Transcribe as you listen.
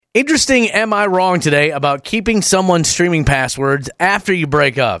Interesting, am I wrong today about keeping someone's streaming passwords after you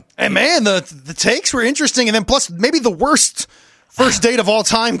break up? Hey, man, the takes were interesting, and then plus maybe the worst first date of all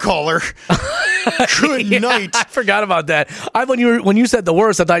time caller. Good night. I forgot about that. When you said the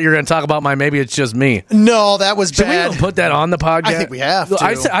worst, I thought you were going to talk about maybe it's just me. No, that was bad. Should we put that on the podcast? I think we have to.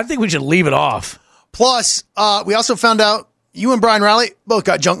 I think we should leave it off. Plus, we also found out you and Brian Riley both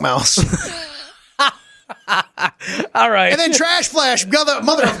got junk mouths. All right. And then Trash Flash,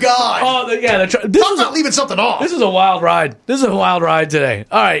 mother of God. Talk about leaving something off. This is a wild ride. Today.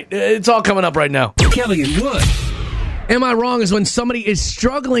 All right. It's all coming up right now. Kelly and Wood. Am I wrong is when somebody is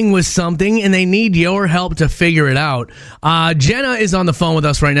struggling with something and they need your help to figure it out. Jenna is on the phone with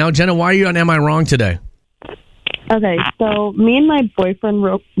us right now. Jenna, why are you on Am I Wrong today? Okay, so me and my boyfriend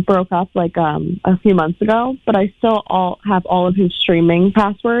broke up like a few months ago, but I still have all of his streaming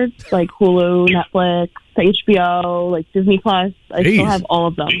passwords, like Hulu, Netflix, HBO, like Disney Plus. I still have all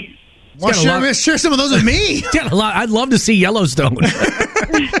of them. Well, share some of those with me. I'd love to see Yellowstone.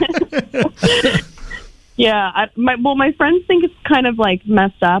 Yeah, my friends think it's kind of like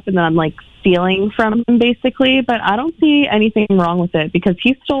messed up, and then I'm like stealing from him basically, but I don't see anything wrong with it because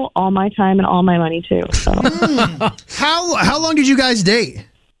he stole all my time and all my money too. So. How long did you guys date?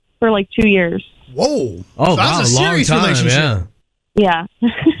 For like 2 years. Whoa! Oh, so that's a serious long time, relationship. Yeah.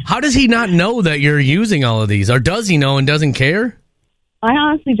 How does he not know that you're using all of these, or does he know and doesn't care? I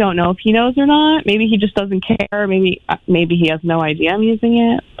honestly don't know if he knows or not. Maybe he just doesn't care. Maybe he has no idea I'm using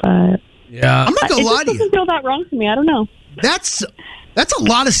it. But yeah, I'm not gonna lie to you. It doesn't feel that wrong to me. I don't know. That's a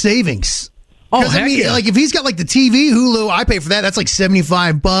lot of savings. Oh, heck yeah. Like if he's got like the TV, Hulu, I pay for that. That's like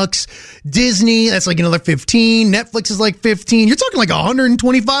 $75. Disney, that's like another $15. Netflix is like $15. You're talking like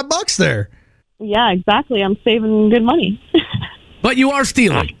 $125 there. Yeah, exactly. I'm saving good money. But you are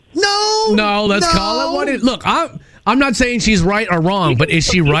stealing. No. Let's call it what it. Look, I'm not saying she's right or wrong, but is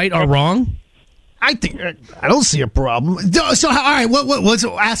she right or wrong? I don't see a problem. So, all right, let's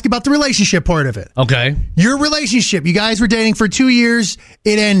ask about the relationship part of it. Okay. Your relationship, you guys were dating for 2 years.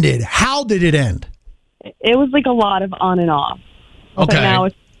 It ended. How did it end? It was like a lot of on and off. Okay. But now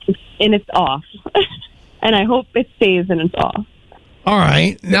it's off. And I hope it stays and it's off. All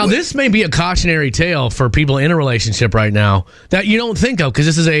right. Now, this may be a cautionary tale for people in a relationship right now that you don't think of because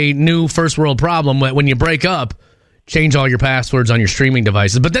this is a new first world problem. When you break up, change all your passwords on your streaming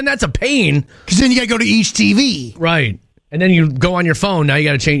devices. But then that's a pain. Because then you got to go to each TV. Right. And then you go on your phone. Now you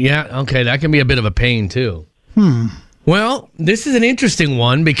got to change. Yeah, okay, that can be a bit of a pain, too. Well, this is an interesting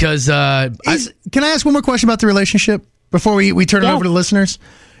one because... can I ask one more question about the relationship before we turn it over to listeners?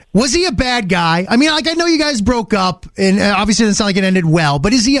 Was he a bad guy? I mean, like, I know you guys broke up, and obviously it doesn't sound like it ended well,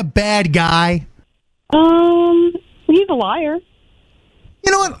 but is he a bad guy? He's a liar.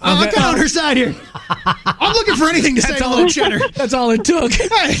 You know what? I'm kind of on her side here. I'm looking for anything to say to little cheddar. That's all it took.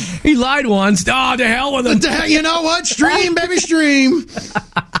 He lied once. Oh, to hell with him. You know what? Stream, baby, stream.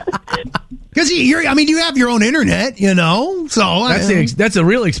 Because you have your own internet, you know. So that's a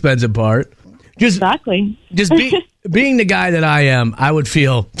real expensive part. Exactly. Just being the guy that I am, I would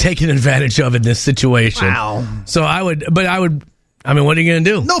feel taken advantage of in this situation. Wow. So I mean, what are you going to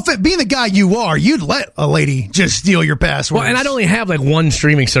do? No, being the guy you are, you'd let a lady just steal your passwords. Well, and I'd only have like one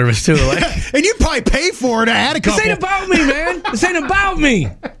streaming service, too. Like, and you'd probably pay for it. I had a couple. This ain't about me, man. This ain't about me.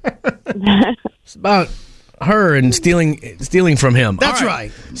 It's about her and stealing from him. That's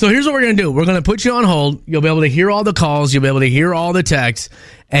right. So here's what we're going to do. We're going to put you on hold. You'll be able to hear all the calls. You'll be able to hear all the texts.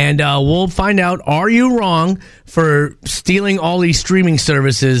 And we'll find out, are you wrong for stealing all these streaming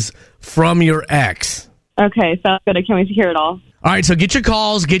services from your ex? Okay, sounds good. I can't wait to hear it all. All right, so get your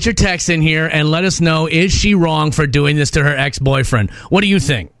calls, get your texts in here, and let us know, is she wrong for doing this to her ex-boyfriend? What do you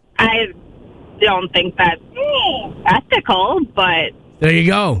think? I don't think that's ethical, but... There you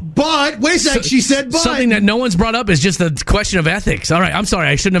go. But, wait a sec, she said but. Something that no one's brought up is just the question of ethics. All right, I'm sorry,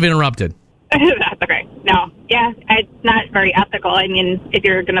 I shouldn't have interrupted. That's okay. No, yeah, it's not very ethical. I mean, if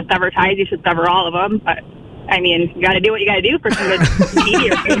you're going to sever ties, you should sever all of them, but... I mean, you got to do what you got to do for some good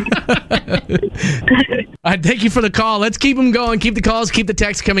TV. All right, thank you for the call. Let's keep them going. Keep the calls, keep the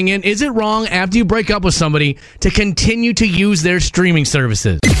texts coming in. Is it wrong after you break up with somebody to continue to use their streaming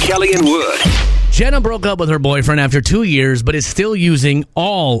services? Kelly and Wood. Jenna broke up with her boyfriend after 2 years, but is still using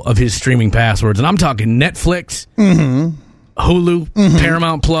all of his streaming passwords. And I'm talking Netflix, Hulu,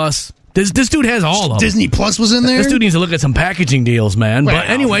 Paramount Plus. This dude has all of them. Disney Plus was in there? This dude needs to look at some packaging deals, man. Well, but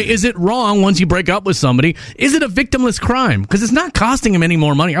anyway, is it wrong once you break up with somebody? Is it a victimless crime? Because it's not costing him any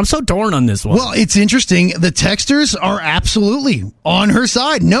more money. I'm so torn on this one. Well, it's interesting. The texters are absolutely on her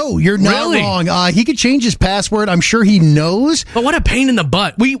side. No, you're not wrong. He could change his password. I'm sure he knows. But what a pain in the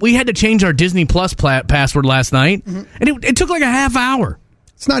butt. We had to change our Disney Plus password last night, and it took like a half hour.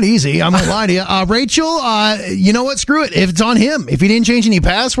 It's not easy. I'm going to lie to you. Rachel, you know what? Screw it. If it's on him, if he didn't change any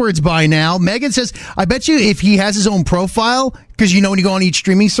passwords by now. Megan says, I bet you if he has his own profile, because when you go on each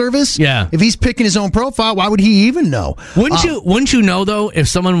streaming service, if he's picking his own profile, why would he even know? Wouldn't you know, though, if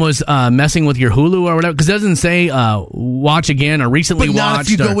someone was messing with your Hulu or whatever? Because it doesn't say watch again or recently watched. But not if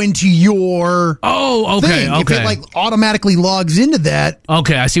you go into your thing. If it automatically logs into that.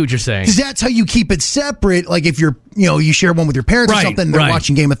 Okay, I see what you're saying. Because that's how you keep it separate. Like if you're, you share one with your parents or something, they're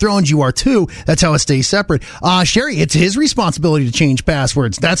watching Game of Thrones, you are too. That's how it stays separate. Sherry, it's his responsibility to change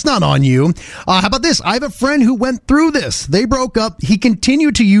passwords. That's not on you. How about this? I have a friend who went through this. They broke up. He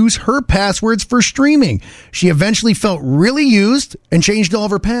continued to use her passwords for streaming. She eventually felt really used and changed all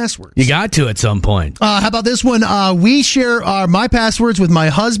of her passwords. You got to at some point. How about this one? We share my passwords with my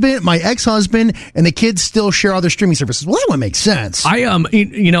husband, my ex-husband, and the kids still share other streaming services. Well, that one makes sense. We have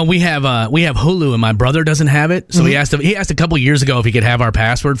Hulu, and my brother doesn't have it, so he asked a couple years ago if he could have our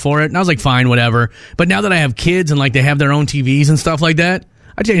password for it, and I was like, fine, whatever. But now that I have kids and they have their own TVs and stuff like that,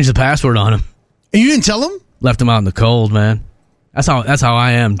 I changed the password on them. And you didn't tell them? Left them out in the cold, man. That's how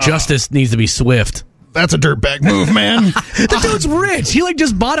I am. Justice needs to be swift. That's a dirtbag move, man. The dude's rich. He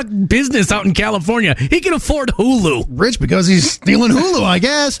just bought a business out in California. He can afford Hulu. Rich because he's stealing Hulu, I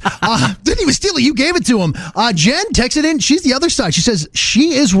guess. Didn't even steal it. You gave it to him. Jen texted in. She's the other side. She says,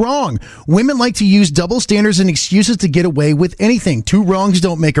 she is wrong. Women like to use double standards and excuses to get away with anything. Two wrongs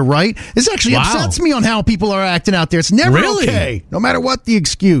don't make a right. This actually upsets me on how people are acting out there. It's never okay, no matter what the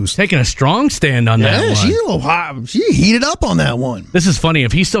excuse. Taking a strong stand on that one. She's a little hot. She heated up on that one. This is funny.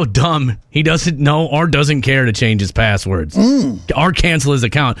 If he's so dumb, he doesn't know or doesn't care to change his passwords or cancel his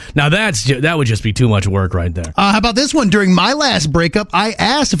account. Now that would just be too much work right there. How about this one? During my last breakup, I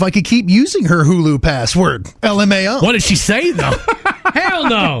asked if I could keep using her Hulu password. LMAO. What did she say though? Hell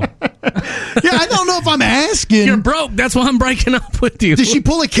no. Yeah, I don't know if I'm asking. You're broke. That's why I'm breaking up with you. Did she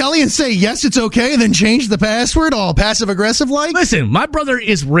pull a Kelly and say, yes, it's okay, and then change the password all passive-aggressive like? Listen, my brother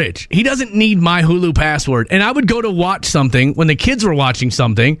is rich. He doesn't need my Hulu password. And I would go to watch something when the kids were watching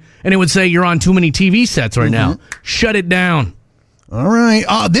something, and it would say, you're on too many TV sets right now. Shut it down. All right.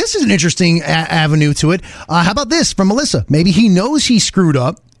 This is an interesting avenue to it. How about this from Melissa? Maybe he knows he screwed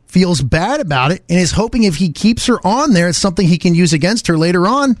up, feels bad about it, and is hoping if he keeps her on there, it's something he can use against her later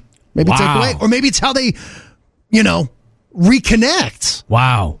on. Maybe take away. Or maybe it's how they, reconnect.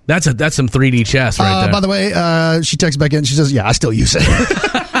 Wow. That's some 3D chess right there. By the way, she texts back in. She says, yeah, I still use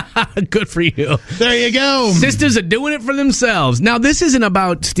it. Good for you. There you go. Sisters are doing it for themselves. Now, this isn't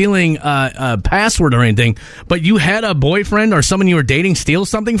about stealing a password or anything, but you had a boyfriend or someone you were dating steal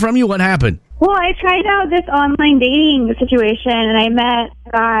something from you? What happened? Well, I tried out this online dating situation, and I met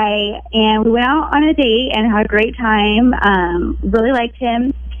a guy, and we went out on a date and had a great time. Really liked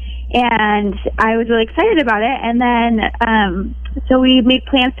him, and I was really excited about it. And then, so we made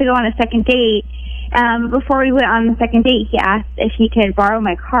plans to go on a second date. Before we went on the second date, he asked if he could borrow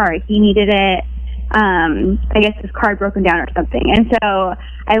my car. He needed it. I guess his car had broken down or something. And so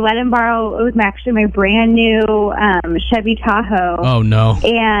I let him borrow, it was actually my brand new Chevy Tahoe. Oh, no.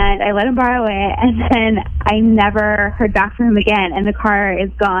 And I let him borrow it, and then I never heard back from him again, and the car is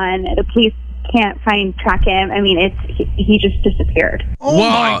gone. The police can't track him. I mean, he just disappeared. Oh,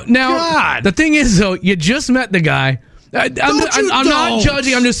 my God. The thing is, though, you just met the guy. I'm not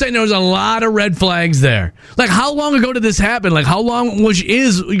judging. I'm just saying there was a lot of red flags there. Like, how long ago did this happen? Like, how long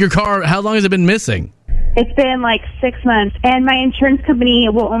is your car? How long has it been missing? It's been like 6 months, and my insurance company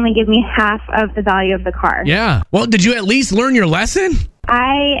will only give me half of the value of the car. Yeah. Well, did you at least learn your lesson?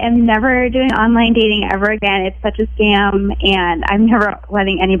 I am never doing online dating ever again. It's such a scam, and I'm never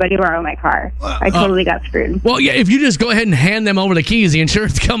letting anybody borrow my car. I totally got screwed. Well, yeah, if you just go ahead and hand them over the keys, the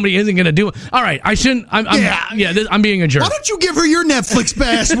insurance company isn't going to do it. All right, I shouldn't. I'm being a jerk. Why don't you give her your Netflix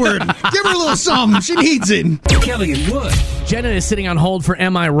password? Give her a little something. She needs it. Kelly and Wood. Jenna is sitting on hold for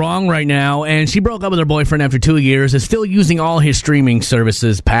Am I Wrong right now, and she broke up with her boyfriend after 2 years, is still using all his streaming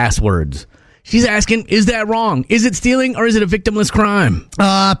services passwords. She's asking, is that wrong? Is it stealing or is it a victimless crime?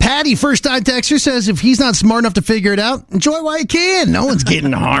 Patty, first-time texter, says if he's not smart enough to figure it out, enjoy while you can. No one's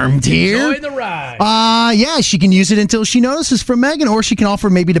getting harmed here. Enjoy the ride. Yeah, she can use it until she notices from Megan, or she can offer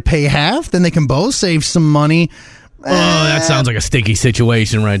maybe to pay half. Then they can both save some money. Oh, that sounds like a sticky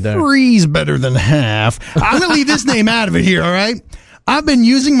situation right there. Three's better than half. I'm going to leave this name out of it here, all right? I've been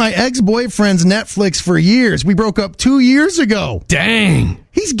using my ex-boyfriend's Netflix for years. We broke up 2 years ago. Dang.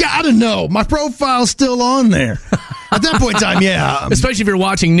 He's got to know. My profile's still on there. At that point in time, yeah. Especially if you're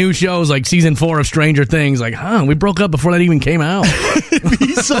watching new shows like season 4 of Stranger Things. Like, we broke up before that even came out.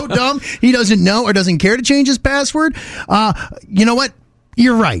 He's so dumb. He doesn't know or doesn't care to change his password. You know what?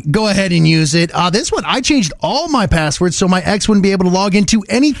 You're right. Go ahead and use it. This one, I changed all my passwords so my ex wouldn't be able to log into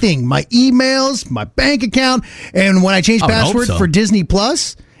anything. My emails, my bank account. And when I changed password for Disney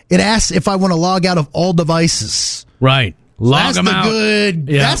Plus, it asks if I want to log out of all devices. Right. Log them out.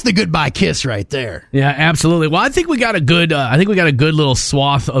 That's the goodbye kiss right there. Yeah, absolutely. Well, I think we got a good. Little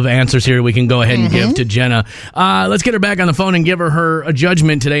swath of answers here we can go ahead and give to Jenna. Let's get her back on the phone and give her a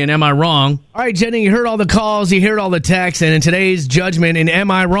judgment today. And am I wrong? All right, Jenna, you heard all the calls, you heard all the texts, and in today's judgment, in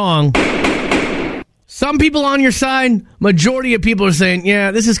am I wrong? Some people on your side, majority of people are saying, yeah,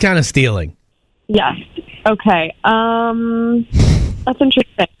 this is kind of stealing. Yes. Okay. That's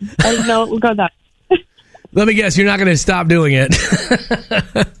interesting. I didn't know it would go that. Let me guess, you're not going to stop doing it.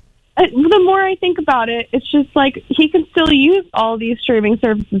 The more I think about it, it's just like he can still use all these streaming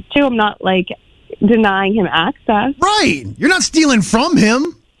services too. I'm not like denying him access. Right. You're not stealing from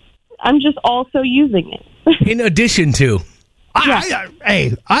him. I'm just also using it. In addition to.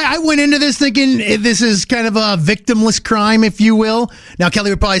 I went into this thinking this is kind of a victimless crime, if you will. Now, Kelly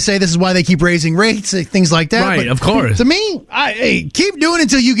would probably say this is why they keep raising rates, things like that. Right, but of course. To me, keep doing it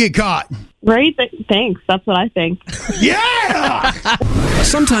until you get caught. Right? Thanks. That's what I think. Yeah!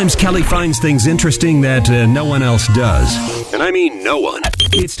 Sometimes Kelly finds things interesting that no one else does. And I mean no one.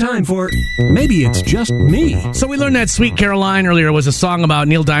 It's time for Maybe It's Just Me. So we learned that Sweet Caroline earlier was a song about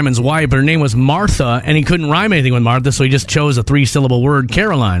Neil Diamond's wife. Her name was Martha, and he couldn't rhyme anything with Martha, so he just chose a 3-syllable word,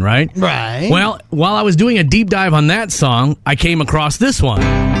 Caroline, right? Right. Well, while I was doing a deep dive on that song, I came across this one.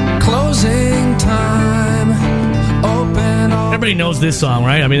 Closing time. Everybody knows this song,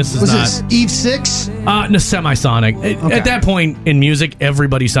 right? I mean, this is this Eve 6? No, Semisonic. Okay. At that point in music,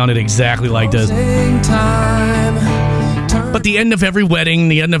 everybody sounded exactly like this. But the end of every wedding,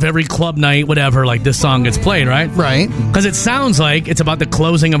 the end of every club night, whatever, like this song gets played, right? Right. Because it sounds like it's about the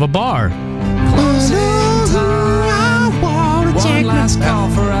closing of a bar. Closing time. One last call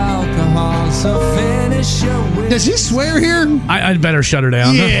for alcohol, so finish your wish. Does he swear here? I'd better shut her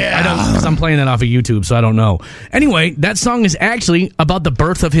down. Yeah. I don't, because I'm playing that off of YouTube, so I don't know. Anyway, that song is actually about the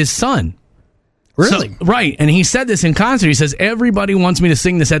birth of his son. Really? So, right. And he said this in concert. He says, everybody wants me to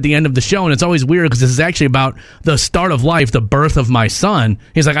sing this at the end of the show. And it's always weird because this is actually about the start of life, the birth of my son.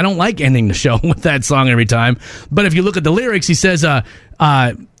 He's like, I don't like ending the show with that song every time. But if you look at the lyrics, he says,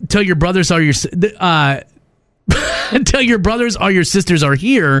 tell your brothers are your, tell your brothers are your sisters are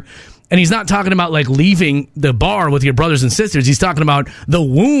here. And he's not talking about like leaving the bar with your brothers and sisters. He's talking about the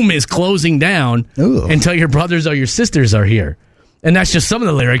womb is closing down. Ooh. And tell your brothers or your sisters are here. And that's just some of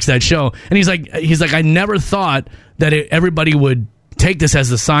the lyrics that show. And he's like, I never thought that everybody would take this as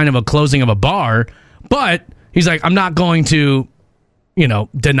the sign of a closing of a bar. But he's like, I'm not going to,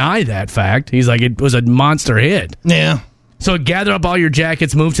 deny that fact. He's like, it was a monster hit. Yeah. So gather up all your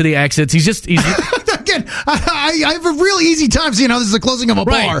jackets, move to the exits. He's Again, I have a real easy time seeing how this is the closing of a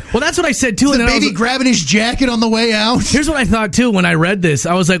bar. Well, that's what I said, too. The baby grabbing his jacket on the way out. Here's what I thought, too, when I read this.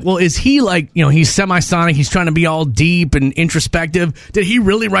 I was like, well, is he like, he's semisonic, he's trying to be all deep and introspective. Did he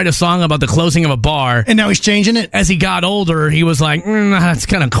really write a song about the closing of a bar? And now he's changing it? As he got older, he was like, that's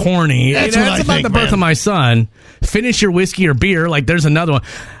kind of corny. That's about the birth of my son. Finish your whiskey or beer. Like, there's another one.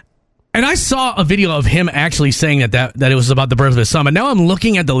 And I saw a video of him actually saying that it was about the birth of his son. But now I'm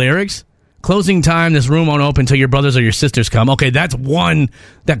looking at the lyrics. Closing time, this room won't open until your brothers or your sisters come. Okay, that's one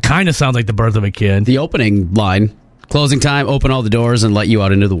that kind of sounds like the birth of a kid. The opening line, closing time, open all the doors and let you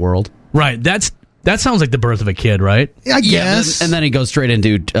out into the world. Right, that sounds like the birth of a kid, right? I guess. And then he goes straight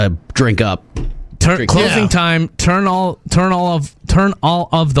into drink up. Closing time, turn all of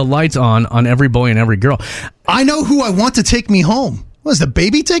the lights on every boy and every girl. I know who I want to take me home. Was the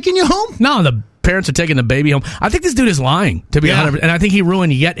baby taking you home? No, the parents are taking the baby home. I think this dude is lying, to be honest. And I think he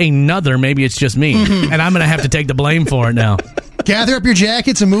ruined yet another, maybe it's just me. Mm-hmm. And I'm going to have to take the blame for it now. Gather up your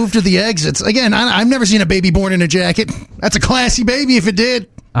jackets and move to the exits. Again, I've never seen a baby born in a jacket. That's a classy baby if it did.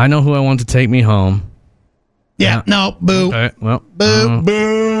 I know who I want to take me home. Yeah, no, boo. Okay, well. Boo,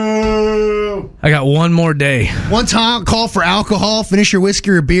 boo. I got one more day. One time, call for alcohol, finish your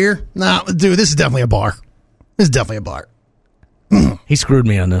whiskey or beer. Nah, dude, this is definitely a bar. This is definitely a bar. He screwed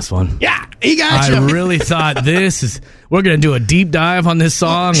me on this one. Yeah, he got you. I really thought we're going to do a deep dive on this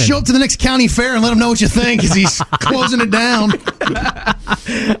song. Show up to the next county fair and let him know what you think because he's closing it down.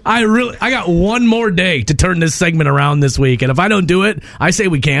 I got one more day to turn this segment around this week. And if I don't do it, I say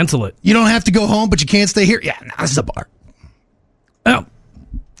we cancel it. You don't have to go home, but you can't stay here. Yeah, this is a bar. Oh,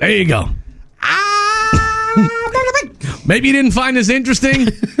 there you go. Maybe you didn't find this interesting.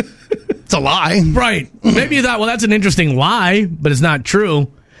 It's a lie. Right. Maybe you thought, well, that's an interesting lie, but it's not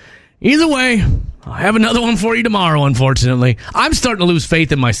true. Either way, I have another one for you tomorrow, unfortunately. I'm starting to lose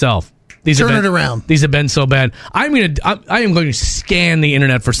faith in myself. Turn it around. These have been so bad. I am going to scan the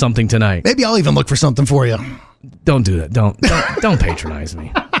internet for something tonight. Maybe I'll even look for something for you. Don't do that. Don't patronize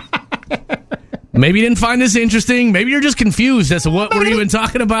me. Maybe you didn't find this interesting. Maybe you're just confused as to what we're even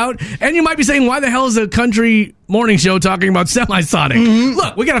talking about. And you might be saying, why the hell is a country morning show talking about Semisonic? Mm-hmm.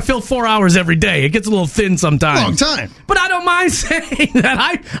 Look, we got to fill 4 hours every day. It gets a little thin sometimes. Long time. But I don't mind saying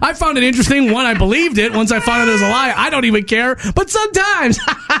that. I found it interesting. One, I believed it. Once I found it as a lie, I don't even care. But sometimes,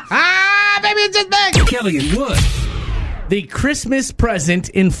 maybe it's just me. Kelly and Wood. The Christmas present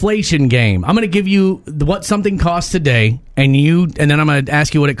inflation game. I'm going to give you what something costs today, and then I'm going to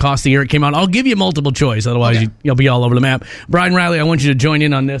ask you what it cost the year it came out. I'll give you multiple choice, otherwise you'll be all over the map. Brian Riley, I want you to join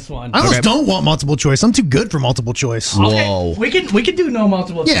in on this one. I almost don't want multiple choice. I'm too good for multiple choice. Whoa. Okay. We can do no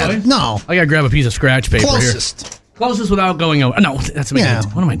multiple choice. No. I got to grab a piece of scratch paper Closest. here. Closest without going over. No, that's me.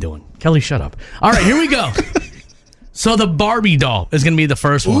 What am I doing? Kelly, shut up. All right, here we go. So the Barbie doll is going to be the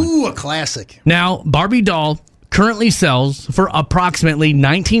first one. Ooh, a classic. Now, Barbie doll currently sells for approximately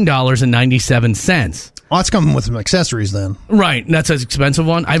 $19.97. Well, that's coming with some accessories then. Right. That's an expensive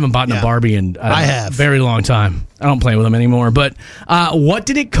one. I haven't bought a Barbie in a very long time. I don't play with them anymore. But what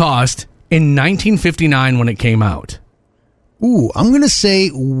did it cost in 1959 when it came out? Ooh, I'm going to say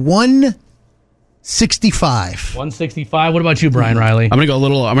 $165. $165. What about you, Brian Riley? I'm going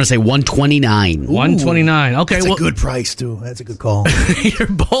to say $129. $129. Okay. That's a good price, too. That's a good call. You're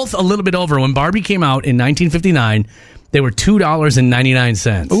both a little bit over. When Barbie came out in 1959, they were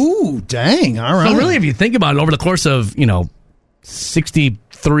 $2.99. Ooh, dang. All right. So really, if you think about it, over the course of,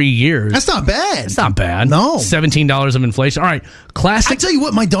 63 years. That's not bad. It's not bad. No. $17 of inflation. All right. Classic. I tell you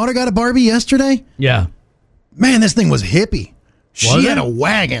what, my daughter got a Barbie yesterday. Yeah. Man, this thing was hippie. She had a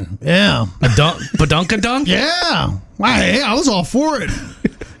wagon. Yeah. A badunkadunk? Yeah. I was all for it.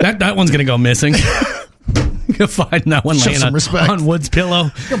 That one's going to go missing. You'll find that one laying on Wood's pillow.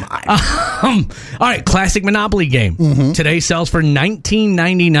 Come on. All right, classic Monopoly game. Mm-hmm. Today sells for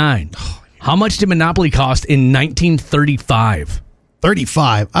 $19.99. How much did Monopoly cost in 1935?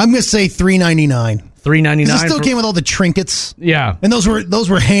 35. I'm going to say $3.99. $3.99. It still came with all the trinkets. Yeah, and those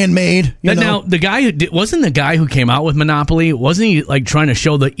were handmade. Now the guy wasn't the guy who came out with Monopoly. Wasn't he like trying to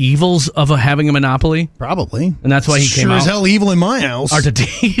show the evils of having a Monopoly? Probably, and that's why he came out. Sure as hell evil in my house. Or to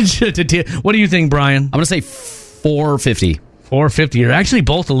teach. What do you think, Brian? I'm going to say $4.50. $4.50. You're actually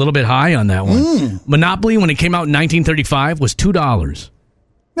both a little bit high on that one. Monopoly, when it came out in 1935, was $2.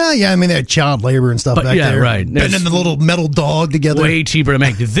 Well, yeah, I mean they had child labor and stuff back there. Yeah, right. Bending the little metal dog together. Way cheaper to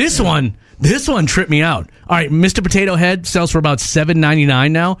make. This one tripped me out. All right, Mr. Potato Head sells for about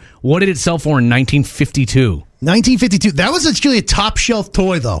 $7.99 now. What did it sell for in 1952? 1952. That was actually a top shelf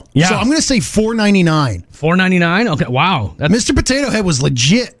toy, though. Yeah. So I'm going to say $4.99. $4.99? Okay, wow. Mr. Potato Head was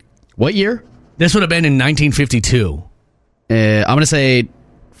legit. What year? This would have been in 1952. I'm going to say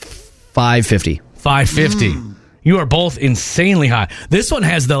 $5.50. $5.50. You are both insanely high. This one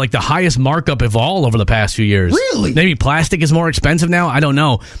has the highest markup of all over the past few years. Really? Maybe plastic is more expensive now. I don't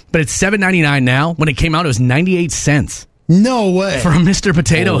know, but it's $7.99 now. When it came out, it was 98 cents. No way for a Mr.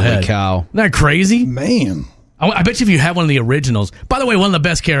 Potato Head. Holy cow! Isn't that crazy, man? I bet you if you had one of the originals. By the way, one of the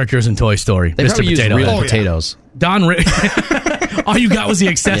best characters in Toy Story. They Mr. Potato Head. Real potatoes. Don. All you got was the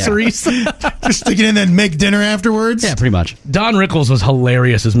accessories. Just stick it in and make dinner afterwards. Yeah, pretty much. Don Rickles was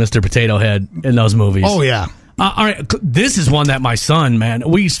hilarious as Mr. Potato Head in those movies. Oh yeah. All right, this is one that my son, man,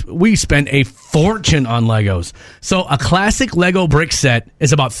 we spend a fortune on Legos. So a classic Lego brick set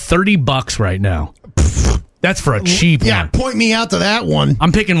is about $30 right now. That's for a cheap one. Yeah, point me out to that one.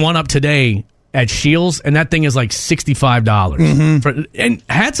 I'm picking one up today at Shields, and that thing is like $65. Mm-hmm. And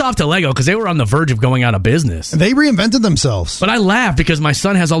hats off to Lego, because they were on the verge of going out of business. They reinvented themselves. But I laugh because my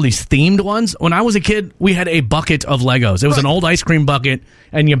son has all these themed ones. When I was a kid, we had a bucket of Legos. It was an old ice cream bucket,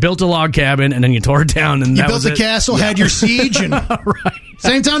 and you built a log cabin, and then you tore it down. And you built the castle, had your siege, and right.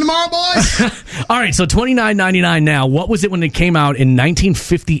 Same time tomorrow, boys. All right, so $29.99 now. What was it when it came out in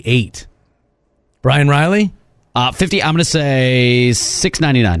 1958? Brian Riley? 50. I'm going to say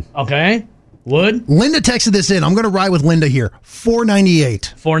 $6.99. Okay. Wood? Linda texted this in. I'm going to ride with Linda here.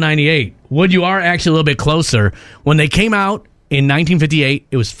 $4.98. $4.98. Wood, you are actually a little bit closer. When they came out in 1958,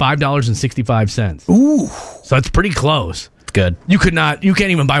 it was $5.65. Ooh. So it's pretty close. It's good. You can't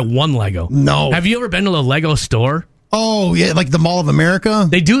even buy one Lego. No. Have you ever been to the Lego store? Oh, yeah, like the Mall of America?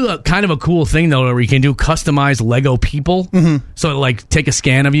 They do kind of a cool thing, though, where you can do customized Lego people. Mm-hmm. So, like, take a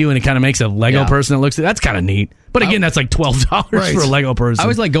scan of you, and it kind of makes a Lego person that looks... That's kind of neat. But again, that's like $12 for a Lego person. I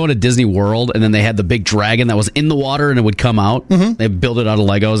always like going to Disney World, and then they had the big dragon that was in the water, and it would come out. Mm-hmm. They built it out of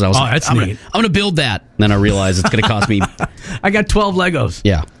Legos. I was like, that's neat. I'm going to build that. And then I realized it's going to cost me... I got 12 Legos.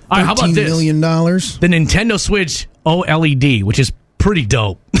 Yeah. All right, how about this? $13 million. The Nintendo Switch OLED, which is pretty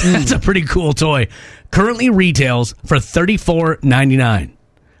dope. That's a pretty cool toy. Currently retails for $34.99.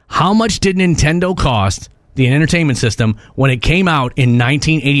 How much did Nintendo cost the entertainment system when it came out in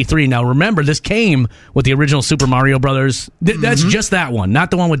 1983? Now, remember, this came with the original Super Mario Brothers. That's just that one,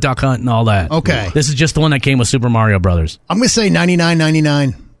 not the one with Duck Hunt and all that. Okay. This is just the one that came with Super Mario Brothers. I'm going to say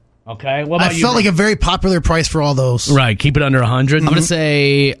 $99.99. Okay. What about I you? felt like a very popular price for all those. Right. Keep it under 100. I'm going to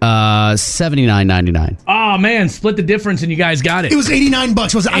say $79.99. Oh, man. Split the difference and you guys got it. It was $89. I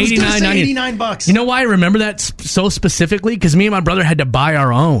was going to say $89. You know why I remember that so specifically? Because me and my brother had to buy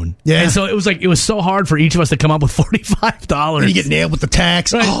our own. Yeah. And so it was so hard for each of us to come up with $45. And you get nailed with the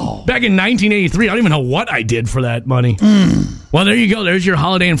tax. Right. Oh. Back in 1983, I don't even know what I did for that money. Well, there you go. There's your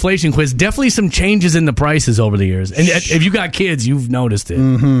holiday inflation quiz. Definitely some changes in the prices over the years. And if you got kids, you've noticed it.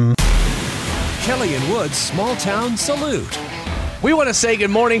 Kelly and Wood's Small Town Salute. We want to say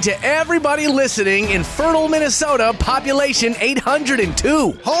good morning to everybody listening in fertile Minnesota, population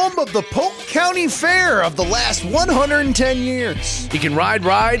 802. Home of the Polk County Fair of the last 110 years. You can ride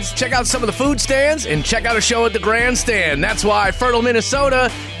rides, check out some of the food stands, and check out a show at the grandstand. That's why, fertile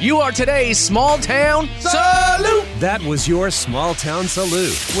Minnesota, you are today's Small Town Salute. That was your Small Town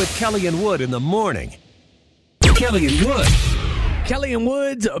Salute with Kelly and Wood in the morning. Kelly and Wood. Kelly and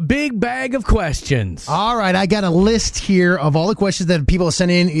Wood's big bag of questions. All right, I got a list here of all the questions that people have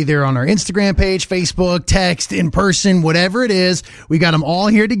sent in, either on our Instagram page, Facebook, text, in person, whatever it is. We got them all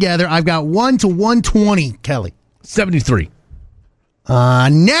here together. I've got 1 to 120, Kelly. 73.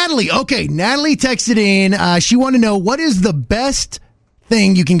 Natalie. Okay, Natalie texted in. She wanted to know, what is the best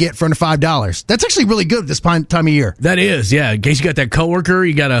thing you can get for under $5? That's actually really good at this time of year. That is, yeah. In case you got that coworker,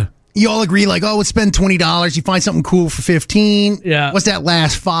 you got to... You all agree, like, let's spend $20. You find something cool for $15. Yeah. What's that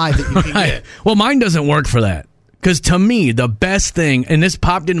last $5 that you can get? Well, mine doesn't work for that. Because to me, the best thing, and this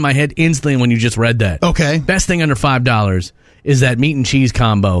popped into my head instantly when you just read that. Okay. Best thing under $5 is that meat and cheese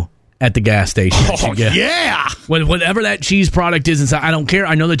combo at the gas station. that you get. Yeah. Whatever that cheese product is inside, I don't care.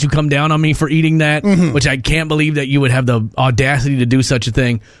 I know that you come down on me for eating that, which I can't believe that you would have the audacity to do such a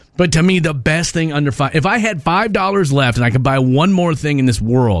thing. But to me, the best thing under $5, if I had $5 left and I could buy one more thing in this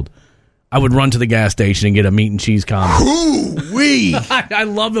world, I would run to the gas station and get a meat and cheese combo. Ooh-wee. I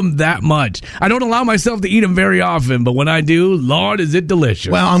love them that much. I don't allow myself to eat them very often, but when I do, Lord, is it delicious.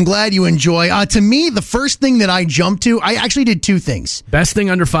 Well, I'm glad you enjoy. To me, the first thing that I jumped to, I actually did two things. Best thing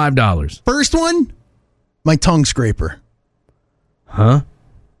under $5. First one, my tongue scraper. Huh?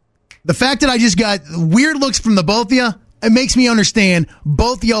 The fact that I just got weird looks from the both of you, it makes me understand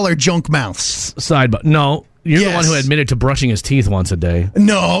both of y'all are junk mouths. Sidebar. No. You're Yes. the one who admitted to brushing his teeth once a day.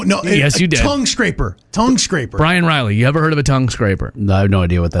 No. Yes, you did. Tongue scraper. Brian Riley, you ever heard of a tongue scraper? I have no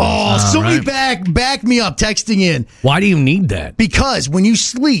idea what that is. Oh, somebody right. back me up texting in. Why do you need that? Because when you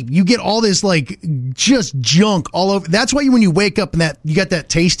sleep, you get all this like just junk all over. That's why when you wake up and that you got that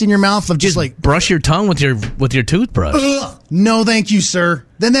taste in your mouth of just like brush your tongue with your toothbrush. No, thank you, sir.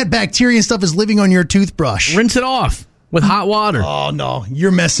 Then that bacteria and stuff is living on your toothbrush. Rinse it off with hot water. Oh no,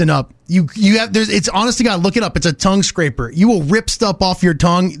 you're messing up. You have it's honest to God, look it up. It's a tongue scraper. You will rip stuff off your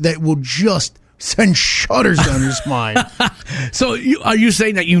tongue that will just send shudders down your spine. So are you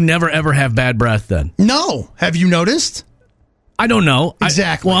saying that you never ever have bad breath then? No. Have you noticed? I don't know.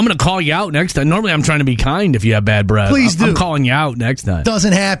 Exactly. I'm going to call you out next time. Normally I'm trying to be kind if you have bad breath. Please do. I'm calling you out next time.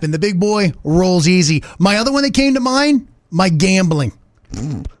 Doesn't happen. The big boy rolls easy. My other one that came to mind, my gambling.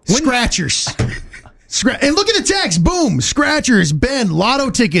 Scratchers. And look at the text. Boom. Scratchers. Ben.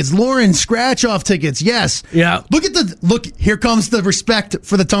 Lotto tickets. Lauren. Scratch off tickets. Yes. Yeah. Look. Here comes the respect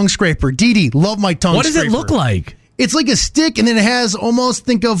for the tongue scraper. Dee Dee, love my tongue What scraper. does it look like? It's like a stick, and then it has almost,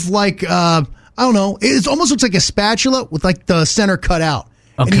 think of like, I don't know. It almost looks like a spatula with like the center cut out.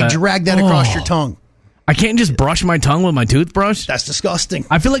 Okay. And you drag that across your tongue. I can't just brush my tongue with my toothbrush? That's disgusting.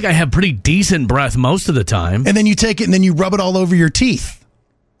 I feel like I have pretty decent breath most of the time. And then you take it and then you rub it all over your teeth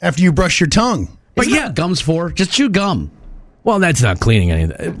after you brush your tongue. But yeah, what gum's for? Just chew gum. Well, that's not cleaning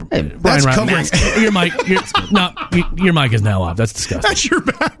anything. Hey, Brian, that's Ryan, covering. your mic is now off. That's disgusting. That's your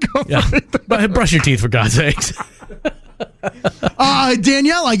back. Yeah. But brush your teeth, for God's sakes.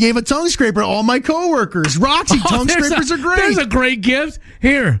 Danielle, I gave a tongue scraper to all my coworkers. Roxy, tongue scrapers are great. There's a great gift.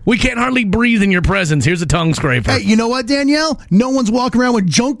 Here, we can't hardly breathe in your presence. Here's a tongue scraper. Hey, you know what, Danielle? No one's walking around with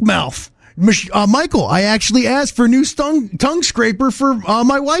junk mouth. Michael, I actually asked for a new tongue scraper for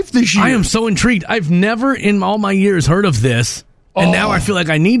my wife this year. I am so intrigued. I've never in all my years heard of this. And now I feel like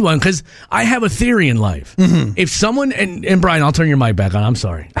I need one because I have a theory in life. Mm-hmm. If someone, and Brian, I'll turn your mic back on. I'm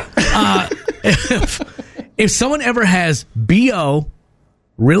sorry. If someone ever has BO,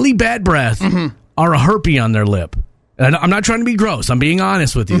 really bad breath, or a herpes on their lip, and I'm not trying to be gross, I'm being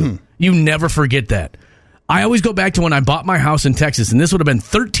honest with you, you never forget that. I always go back to when I bought my house in Texas, and this would have been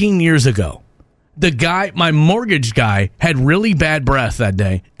 13 years ago. The guy, my mortgage guy, had really bad breath that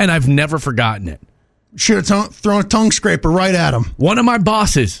day, and I've never forgotten it. Should have thrown a tongue scraper right at him. One of my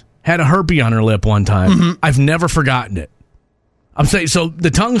bosses had a herpy on her lip one time. I've never forgotten it. I'm saying, so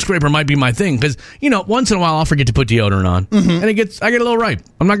the tongue scraper might be my thing, because, once in a while I'll forget to put deodorant on, and I get a little ripe.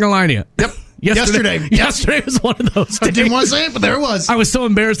 I'm not going to lie to you. Yep. Yesterday was one of those days. I didn't want to say it, but there it was. I was so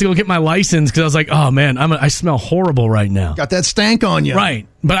embarrassed to go get my license because I was like, oh, man, I smell horrible right now. Got that stank on you. Right.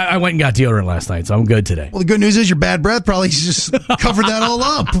 But I went and got deodorant last night, so I'm good today. Well, the good news is your bad breath probably just covered that all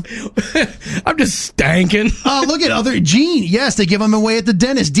up. I'm just stanking. Look at Gene. Yes, they give them away at the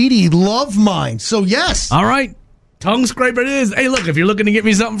dentist. Dee Dee, love mine. So, yes. All right. Tongue scraper it is. Hey, look, if you're looking to get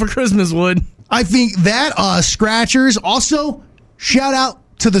me something for Christmas, Wood. I think that scratchers. Also, shout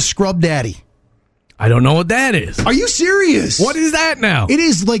out to the Scrub Daddy. I don't know what that is. Are you serious? What is that now? It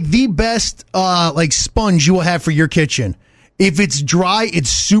is like the best sponge you will have for your kitchen. If it's dry, it's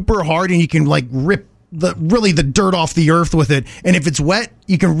super hard and you can rip the dirt off the earth with it. And if it's wet,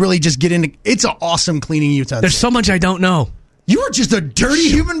 you can really just get into it's an awesome cleaning utensil. There's so much I don't know. You are just a dirty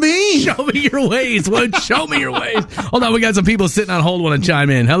human being. Show me your ways, Wood. Show me your ways. Hold on, we got some people sitting on hold want to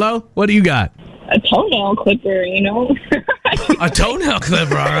chime in. Hello? What do you got? A toenail clipper, A toenail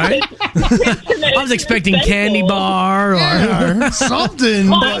clipper, all right. I was expecting candy bar or something.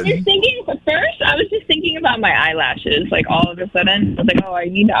 Well, I was just thinking about my eyelashes. Like all of a sudden, I was like, oh, I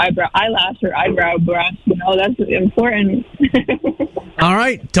need eyelash or eyebrow brush. That's important. All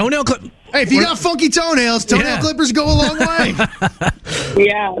right, toenail clip. Hey, if you got funky toenails, toenail clippers go a long way.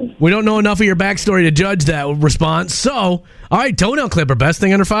 Yeah. We don't know enough of your backstory to judge that response. So, all right, toenail clipper, best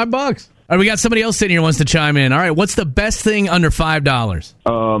thing under $5. All right, we got somebody else sitting here who wants to chime in. All right, what's the best thing under $5?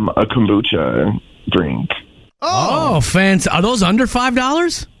 A kombucha drink. Oh, fancy. Are those under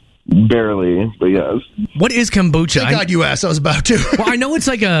 $5? Barely, but yes. What is kombucha? Thank God you asked. I was about to. Well, I know it's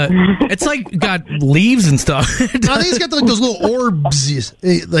got leaves and stuff. I think it's got those little orbs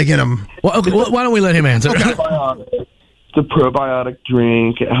in them. Well, okay, why don't we let him answer? Okay. It's a probiotic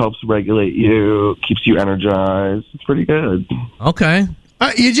drink. It helps regulate you, keeps you energized. It's pretty good. Okay.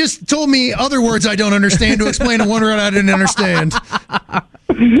 You just told me other words I don't understand to explain a one word I didn't understand.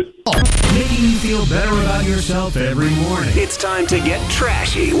 Making you feel better about yourself every morning. It's time to get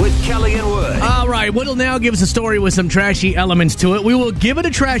trashy with Kelly and Wood. All right, Wood will now give us a story with some trashy elements to it. We will give it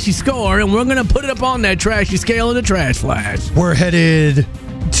a trashy score, and we're going to put it up on that trashy scale in the trash flash. We're headed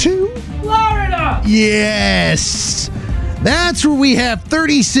to Florida. Yes. That's where we have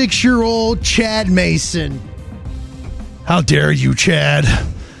 36-year-old Chad Mason. How dare you, Chad?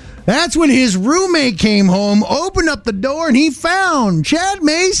 That's when his roommate came home, opened up the door, and he found Chad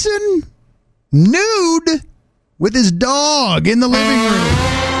Mason nude with his dog in the living room.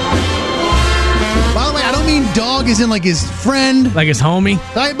 By the way, I don't mean dog as in like his friend. Like his homie?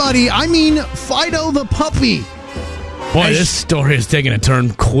 Hi, buddy. I mean Fido the puppy. Boy, this story is taking a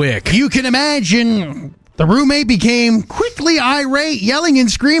turn quick. You can imagine the roommate became quickly irate, yelling and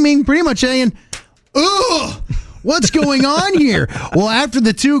screaming, pretty much saying, ugh! What's going on here? Well, after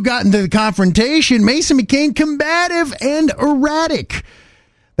the two got into the confrontation, Mason became combative and erratic.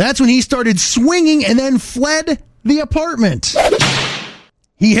 That's when he started swinging and then fled the apartment.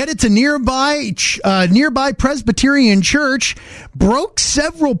 He headed to nearby Presbyterian church, broke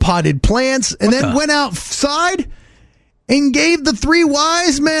several potted plants, and then went outside and gave the three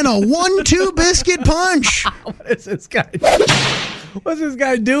wise men a 1-2 biscuit punch. What is this guy? What's this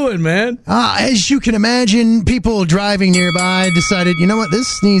guy doing, man? As you can imagine, people driving nearby decided, you know what,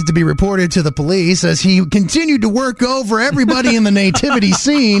 this needs to be reported to the police as he continued to work over everybody in the nativity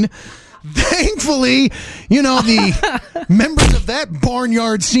scene. Thankfully, the members of that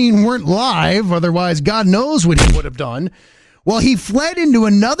barnyard scene weren't live. Otherwise, God knows what he would have done. Well, he fled into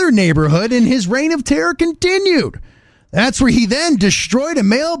another neighborhood and his reign of terror continued. That's where he then destroyed a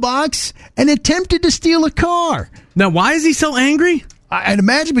mailbox and attempted to steal a car. Now, why is he so angry? I'd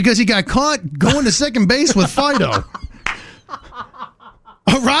imagine because he got caught going to second base with Fido.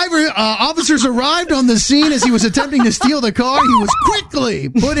 Officers arrived on the scene as he was attempting to steal the car. He was quickly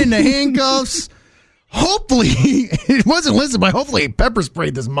put into handcuffs. Hopefully, it wasn't listed, but hopefully he pepper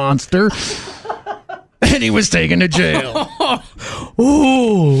sprayed this monster. And he was taken to jail.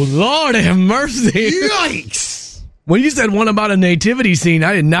 Ooh, Lord have mercy. Yikes. When you said one about a nativity scene,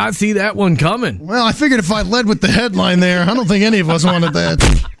 I did not see that one coming. Well, I figured if I led with the headline there, I don't think any of us wanted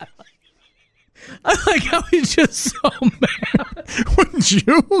that. I like how he's just so mad. Wouldn't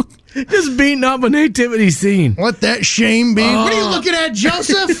you? Just beating up a nativity scene. What that shame be? What are you looking at,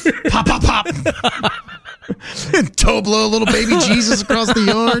 Joseph? Pop, pop, pop. Toblo, little baby Jesus across the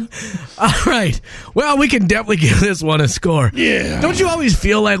yard. All right. Well, we can definitely give this one a score. Yeah. Don't you always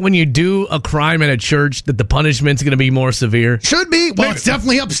feel like when you do a crime at a church that the punishment's going to be more severe? Should be. Well, it's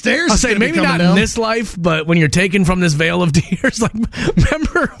definitely upstairs. I'll say maybe not in this life, but when you're taken from this veil of tears, like,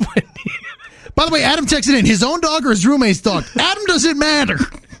 remember when... By the way, Adam texted in, his own dog or his roommate's dog? Adam doesn't matter.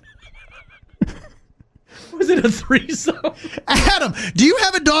 Was it a threesome? Adam, do you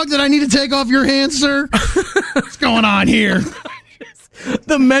have a dog that I need to take off your hands, sir? What's going on here?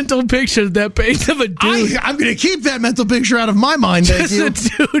 The mental picture that paints of a dude. I'm going to keep that mental picture out of my mind. Just a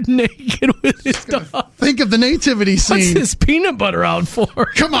dude naked with his dog. Think of the nativity scene. What's his peanut butter out for?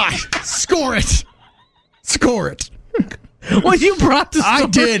 Come on, score it. Score it. Well, you brought the story. I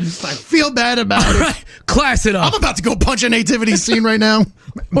did. I feel bad about it. Right. Class it up. I'm about to go punch a nativity scene right now. I'm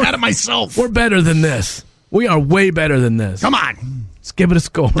mad at myself. We're better than this. We are way better than this. Come on. Let's give it a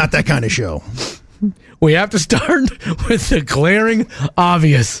score. Not that kind of show. We have to start with the glaring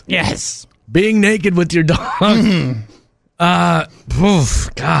obvious. Yes. Being naked with your dog. Mm-hmm.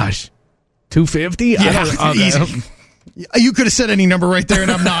 Gosh. 250? Yeah, easy. You could have said any number right there,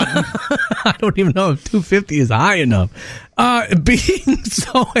 and I'm not. I don't even know if 250 is high enough. Being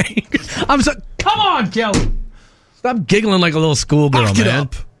so angry. Come on, Kelly. Stop giggling like a little schoolgirl, man. Get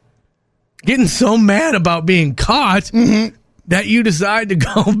up. Getting so mad about being caught that you decide to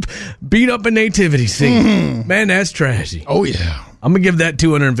go beat up a nativity scene. Mm-hmm. Man, that's trashy. Oh, yeah. I'm going to give that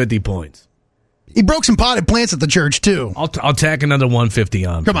 250 points. He broke some potted plants at the church, too. I'll tack another 150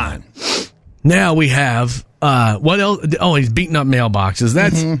 on. Come on. Now we have, what else? Oh, he's beating up mailboxes.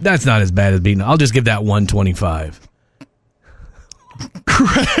 That's not as bad as beating up. I'll just give that 125.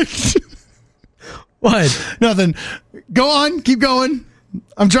 Correct. What? Nothing. Go on. Keep going.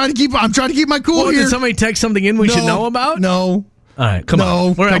 I'm trying to keep my cool here. Did somebody text something in we should know about? No. All right, come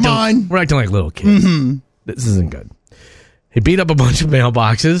on. We're acting like little kids. Mm-hmm. This isn't good. He beat up a bunch of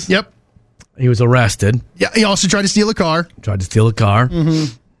mailboxes. Yep. He was arrested. Yeah. He also tried to steal a car.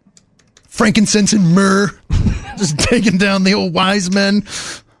 Mm-hmm. Frankincense and myrrh. Just taking down the old wise men.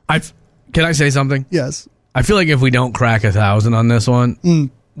 Can I say something? Yes. I feel like if we don't crack 1,000 on this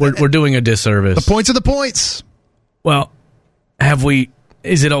one, we're doing a disservice. The points are the points. Well,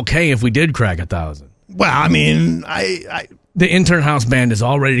 is it okay if we did crack 1,000? Well, I mean, the intern house band is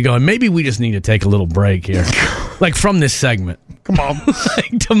all ready to go, and maybe we just need to take a little break here. Like from this segment. Come on.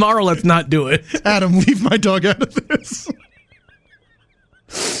 Like tomorrow, let's not do it. Adam, leave my dog out of this.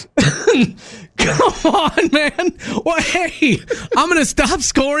 Come on, man. Well, hey, I'm going to stop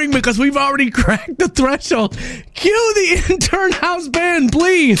scoring because we've already cracked the threshold. Cue the intern house band,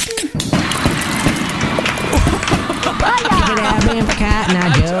 please. I've been for Cotton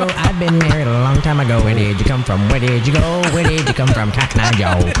Eye Joe. I've been married a long time ago. Where did you come from? Where did you go? Where did you come from, Cotton Eye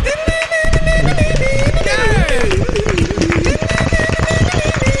Joe?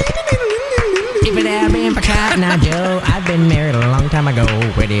 If it had been for Cotton Eye Joe, I've been married a long time ago.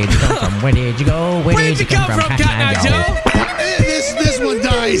 Where did you come from? Where did you go? Where did you come from, Cotton Eye Joe? This one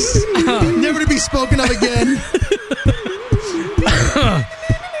dies. Never to be spoken of again.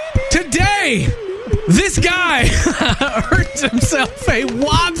 Today, this guy earns himself a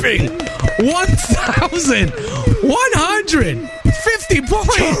whopping 1,150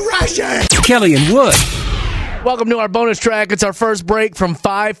 points. Kelly and Wood. Welcome to our bonus track. It's our first break from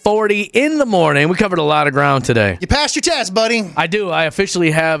 5:40 in the morning. We covered a lot of ground today. You passed your test, buddy. I do. I officially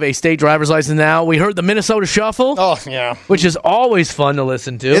have a state driver's license now. We heard the Minnesota Shuffle. Oh, yeah. Which is always fun to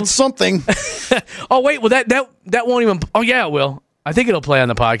listen to. It's something. Oh, wait. Well, that won't even... Oh, yeah, it will. I think it'll play on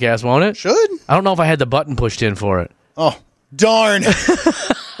the podcast, won't it? Should. I don't know if I had the button pushed in for it. Oh, darn.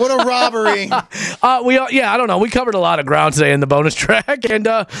 What a robbery. I don't know. We covered a lot of ground today in the bonus track, and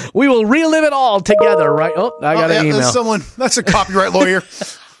we will relive it all together, right? Oh, I got an email. That's a copyright lawyer.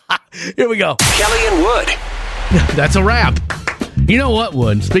 Here we go. Kelly and Wood. That's a wrap. You know what,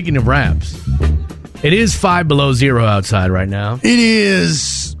 Wood? Speaking of wraps, it is 5 below zero outside right now. It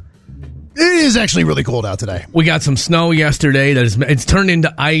is actually really cold out today. We got some snow yesterday. It's turned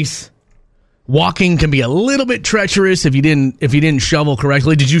into ice. Walking can be a little bit treacherous if you didn't shovel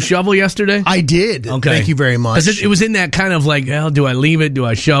correctly. Did you shovel yesterday? I did. Okay. Thank you very much. It was in that kind of like, well, do I leave it? Do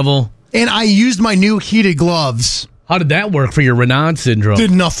I shovel? And I used my new heated gloves. How did that work for your Raynaud syndrome?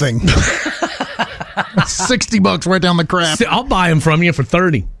 Did nothing. $60 right down the crap. I'll buy them from you for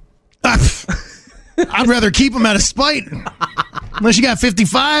 $30. I'd rather keep them out of spite. Unless you got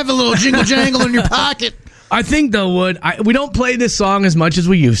 55, a little jingle jangle in your pocket. I think, though, Wood, we don't play this song as much as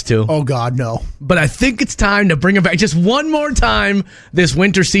we used to. Oh, God, no. But I think it's time to bring it back just one more time this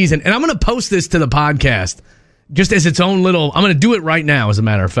winter season. And I'm going to post this to the podcast. just as its own little, I'm going to do it right now, as a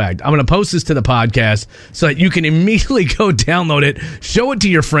matter of fact. I'm going to post this to the podcast so that you can immediately go download it, show it to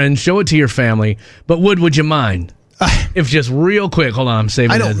your friends, show it to your family. But would you mind? If just real quick, hold on, I'm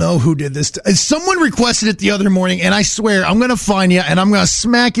saving it. I don't know who did this. Someone requested it the other morning, and I swear, I'm going to find you, and I'm going to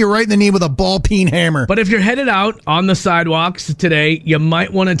smack you right in the knee with a ball-peen hammer. But if you're headed out on the sidewalks today, you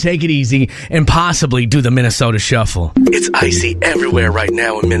might want to take it easy and possibly do the Minnesota Shuffle. It's icy everywhere right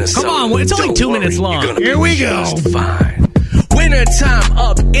now in Minnesota. Come on, it's only 2 minutes long. Here we go. Fine. Winter time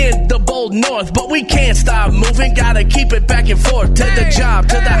up in the bold north, but we can't stop moving. Gotta keep it back and forth to the job,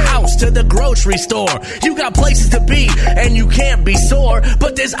 to the house, to the grocery store. You got places to be, and you can't be sore.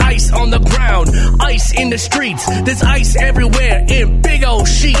 But there's ice on the ground, ice in the streets. There's ice everywhere in big old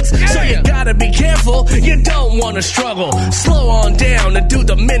sheets. So you gotta be careful. You don't want to struggle. Slow on down and do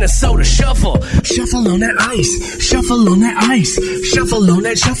the Minnesota Shuffle. Shuffle on that ice. Shuffle on that ice. Shuffle on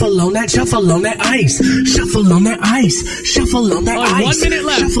that. Shuffle on that. Shuffle on that ice. Shuffle on that ice. Shuffle on that ice. 1 minute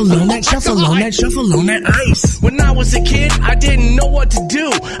left. Shuffle on that, shuffle on that, shuffle on that ice. When I was a kid, I didn't know what to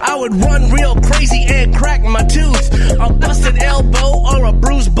do. I would run real crazy and crack my tooth. A busted elbow or a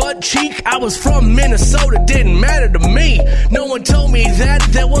bruised butt cheek. I was from Minnesota, didn't matter to me. No one told me that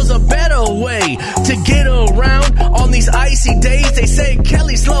there was a better way to get around on these icy days. They say,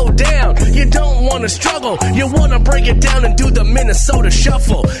 Kelly, slow down. You don't want to struggle. You want to break it down and do the Minnesota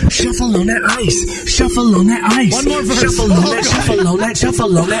Shuffle. Shuffle on that ice. Shuffle on that ice. One more verse. Shuffle on that, shuffle on that,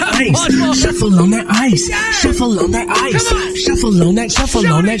 shuffle on that ice. Shuffle on that ice. Shuffle on that ice. Shuffle on that, shuffle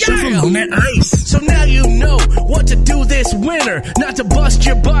on that, shuffle on that ice. So now you know what to do this winter. Not to bust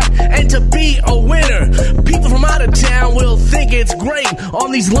your butt and to be a winner. People from out of town will think it's great.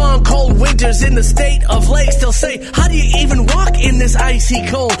 On these long, cold winters in the state of lakes, they'll say, how do you even walk in this icy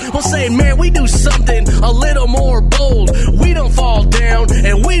cold? We'll say, man, we do something a little more bold. We don't fall down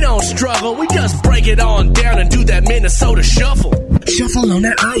and we don't struggle. We just break it on down and do that Minnesota Shuffle. Shuffle on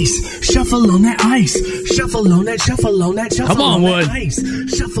that ice. Shuffle on that ice. Shuffle on that, shuffle on that, shuffle on that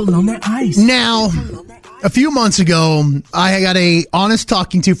ice. Shuffle on that ice. Now, a few months ago, I got a honest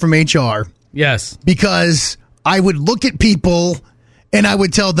talking to from HR. Yes. Because I would look at people and I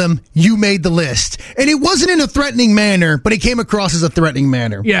would tell them, you made the list. And it wasn't in a threatening manner, but it came across as a threatening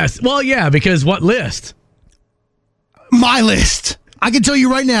manner. Yes. Well, yeah, because what list? My list. I can tell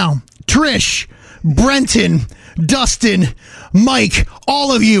you right now, Trish, Brenton, Dustin, Mike,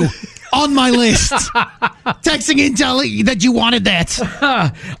 all of you on my list. Texting in telling that you wanted that.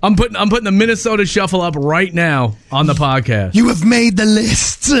 I'm putting the Minnesota Shuffle up right now on the podcast. You have made the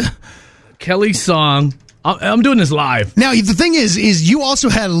list. Kelly's song. I'm doing this live. Now, the thing is you also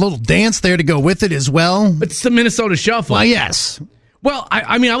had a little dance there to go with it as well. It's the Minnesota Shuffle. Well, yes. Well,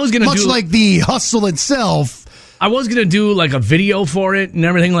 I mean, I was going to do... Much like the hustle itself. I was going to do like a video for it and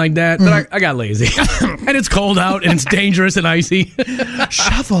everything like that, but I got lazy. And it's cold out and it's dangerous and icy.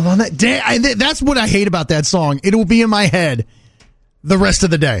 Shuffle on that. That's what I hate about that song. It will be in my head the rest of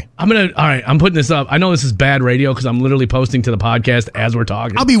the day. All right, I'm putting this up. I know this is bad radio because I'm literally posting to the podcast as we're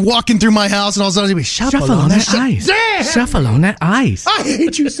talking. I'll be walking through my house and all of a sudden I'll be shuffle on that ice. Shuffle on that ice. I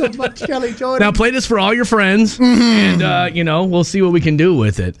hate you so much, Kelly Jordan. Now play this for all your friends and, we'll see what we can do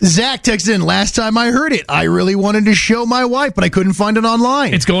with it. Zach texted in, last time I heard it, I really wanted to show my wife, but I couldn't find it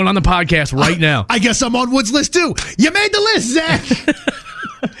online. It's going on the podcast right now. I guess I'm on Wood's list too. You made the list, Zach.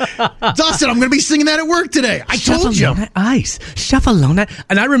 Dustin, I'm going to be singing that at work today. I told you. Shuffle on that ice. Shuffle on that.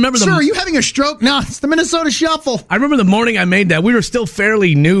 And I remember Sir, are you having a stroke? No, it's the Minnesota Shuffle. I remember the morning I made that. We were still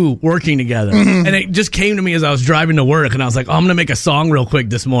fairly new working together. And it just came to me as I was driving to work. And I was like, I'm going to make a song real quick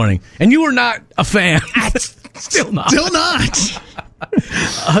this morning. And you were not a fan. Still not. Still not.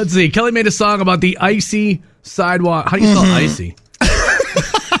 Let's see. Kelly made a song about the icy sidewalk. How do you spell icy?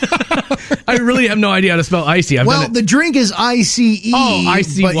 I really have no idea how to spell icy. The drink is ICE. Oh,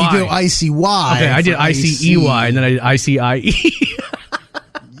 ICY. But you go ICY. Okay, I did ICEY and then I did ICIE.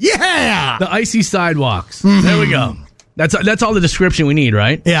 Yeah! The icy sidewalks. There we go. That's all the description we need,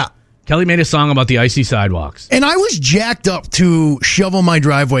 right? Yeah. Kelly made a song about the icy sidewalks. And I was jacked up to shovel my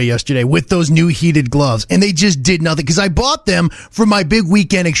driveway yesterday with those new heated gloves, and they just did nothing because I bought them for my big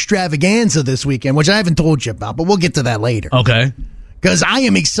weekend extravaganza this weekend, which I haven't told you about, but we'll get to that later. Okay. Because I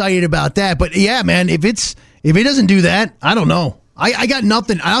am excited about that. But yeah, man, if it doesn't do that, I don't know. I got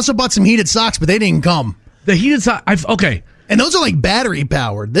nothing. I also bought some heated socks, but they didn't come. The heated socks, okay. And those are like battery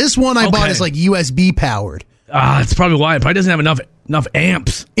powered. This one I bought is like USB powered. That's probably why. It probably doesn't have enough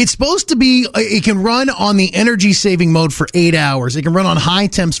amps. It's supposed to be, it can run on the energy saving mode for 8 hours. It can run on high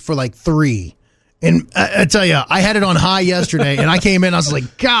temps for like 3. And I tell you, I had it on high yesterday, and I came in, I was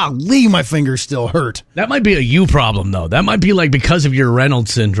like, golly, my fingers still hurt. That might be a you problem, though. That might be like because of your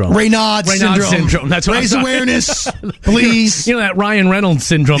Reynolds syndrome. Raynaud syndrome. That's what Raise awareness, please. You know, that Ryan Reynolds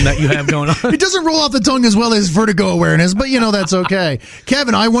syndrome that you have going on. It doesn't roll off the tongue as well as vertigo awareness, but that's okay.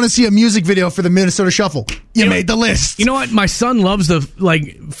 Kevin, I want to see a music video for the Minnesota Shuffle. You made the list. You know what? My son loves the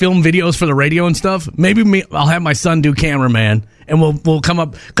film videos for the radio and stuff. Maybe I'll have my son do cameraman. And we'll come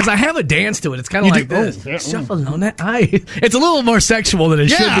up, because I have a dance to it. It's kind of like this. Shuffle on that eye. It's a little more sexual than it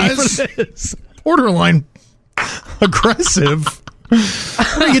should be for this. Borderline aggressive.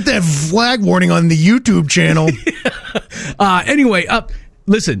 I'm going to get that flag warning on the YouTube channel. Anyway,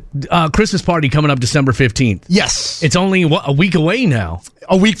 listen, Christmas party coming up December 15th. Yes. It's only a week away now.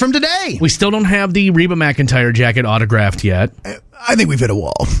 A week from today. We still don't have the Reba McEntire jacket autographed yet. I think we've hit a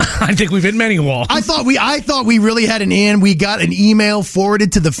wall. I think we've hit many walls. I thought we really had an in. We got an email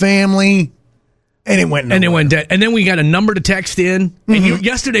forwarded to the family, and it went nowhere. And it went dead. And then we got a number to text in. Mm-hmm. And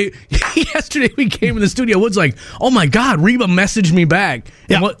yesterday we came in the studio. Wood's like, "Oh my God, Reba messaged me back."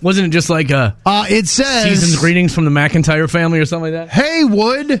 And wasn't it just like it says season's greetings from the McEntire family or something like that? Hey,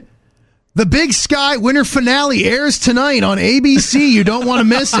 Wood. The Big Sky winter finale airs tonight on ABC. You don't want to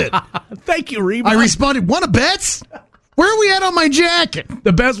miss it. Thank you, Reba. I responded, want to bet? Where are we at on my jacket?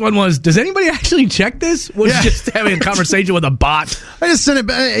 The best one was, does anybody actually check this? Was just having a conversation with a bot. I just sent it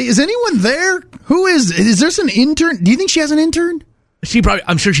back. Is anyone there? Who is there an intern? Do you think she has an intern?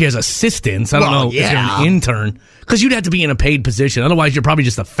 I'm sure she has assistants. I don't know if you're an intern. Because you'd have to be in a paid position. Otherwise, you're probably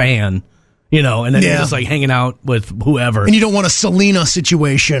just a fan. And then you're just like hanging out with whoever. And you don't want a Selena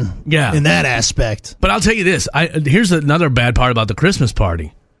situation in that aspect. But I'll tell you this. Here's another bad part about the Christmas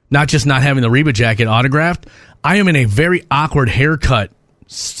party. Not just not having the Reba jacket autographed. I am in a very awkward haircut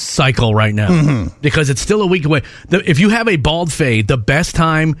cycle right now because it's still a week away. If you have a bald fade, the best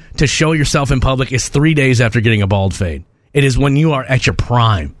time to show yourself in public is 3 days after getting a bald fade. It is when you are at your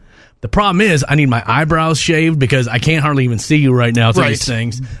prime. The problem is I need my eyebrows shaved because I can't hardly even see you right now through these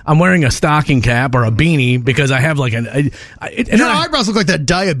things. I'm wearing a stocking cap or a beanie because I have like your eyebrows look like that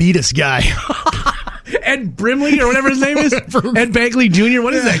diabetes guy. Ed Brimley or whatever his name is. Ed Begley Jr.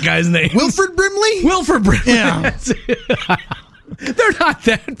 What is that guy's name? Wilford Brimley? Wilford Brimley. Yeah. They're not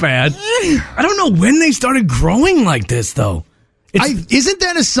that bad. I don't know when they started growing like this, though. Isn't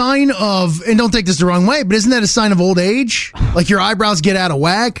that a sign of, and don't take this the wrong way, but isn't that a sign of old age? Like your eyebrows get out of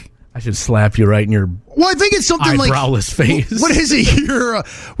whack? I should slap you right in your I think it's something like eyebrowless face. What is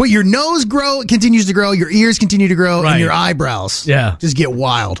it? Your nose continues to grow, your ears continue to grow, and your eyebrows just get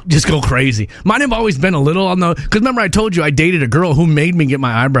wild. Just go crazy. Mine have always been a little on the, because remember I told you I dated a girl who made me get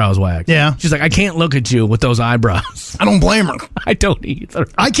my eyebrows waxed. Yeah. She's like, I can't look at you with those eyebrows. I don't blame her. I don't either.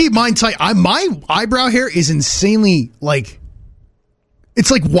 I keep mine tight. My eyebrow hair is insanely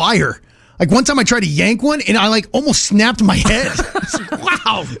it's like wire. Like one time I tried to yank one and I almost snapped my head.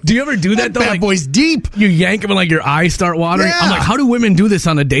 Wow. Do you ever do that though? Bad boy's deep. You yank them and your eyes start watering? Yeah. I'm like, how do women do this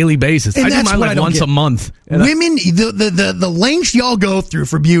on a daily basis? And I do mine once a month. Women, the lengths y'all go through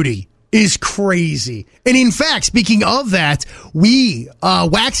for beauty is crazy. And in fact, speaking of that, we,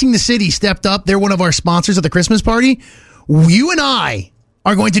 Waxing the City stepped up. They're one of our sponsors at the Christmas party. You and I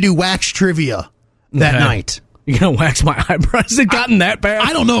are going to do wax trivia that night. You're going to wax my eyebrows? Has it gotten that bad?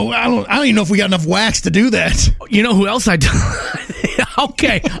 I don't know. I don't even know if we got enough wax to do that. You know who else I do?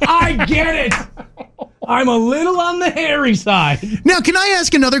 Okay, I get it. I'm a little on the hairy side. Now, can I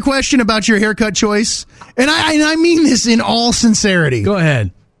ask another question about your haircut choice? And I mean this in all sincerity. Go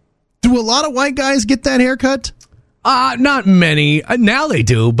ahead. Do a lot of white guys get that haircut? Not many. Now they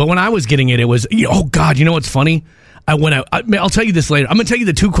do, but when I was getting it, it was, oh, God, you know what's funny? I'll tell you this later. I'm going to tell you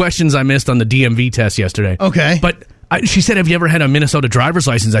the 2 questions I missed on the DMV test yesterday. Okay. But she said, have you ever had a Minnesota driver's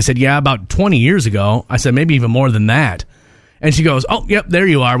license? I said, yeah, about 20 years ago. I said, maybe even more than that. And she goes, oh, yep, there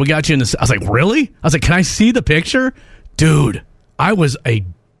you are. We got you in this. I was like, really? I was like, can I see the picture? Dude, I was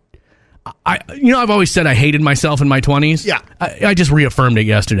I've always said I hated myself in my 20s. Yeah. I just reaffirmed it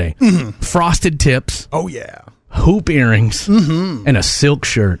yesterday. Mm-hmm. Frosted tips. Oh, yeah. Hoop earrings. Mm-hmm. And a silk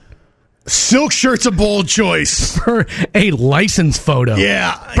shirt. Silk shirt's a bold choice for a license photo.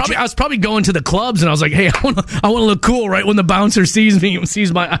 Yeah, I was probably going to the clubs, and I was like, "Hey, I want to look cool, right?" When the bouncer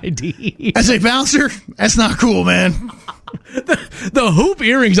sees my ID. As a bouncer, that's not cool, man. The hoop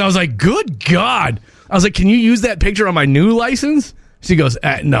earrings. I was like, "Good God!" I was like, "Can you use that picture on my new license?" She goes,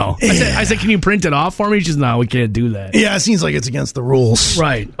 no. I said, can you print it off for me? She says, no, we can't do that. Yeah, it seems like it's against the rules.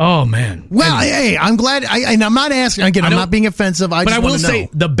 Right. Oh, man. Well, hey, I'm glad. And I'm not asking. Again, I'm not being offensive. But I will say,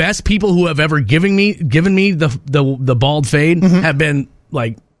 the best people who have ever given me the bald fade have been,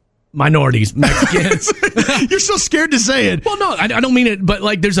 minorities, Mexicans. You're so scared to say it. Well, no, I don't mean it, but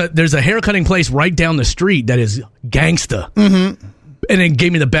like there's a haircutting place right down the street that is gangsta. Mm-hmm. And it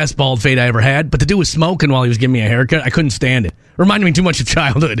gave me the best bald fade I ever had. But the dude was smoking while he was giving me a haircut. I couldn't stand it. Reminded me too much of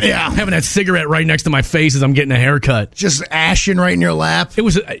childhood. Yeah. Having that cigarette right next to my face as I'm getting a haircut. Just ashing right in your lap. It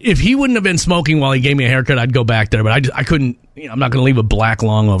was, if he wouldn't have been smoking while he gave me a haircut, I'd go back there. But I couldn't, I'm not going to leave a black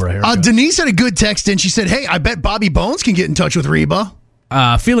long over a haircut. Denise had a good text in. She said, hey, I bet Bobby Bones can get in touch with Reba.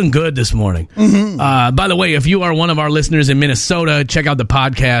 Feeling good this morning. Mm-hmm. By the way, if you are one of our listeners in Minnesota, check out the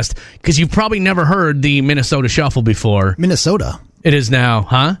podcast because you've probably never heard the Minnesota Shuffle before. Minnesota? It is now,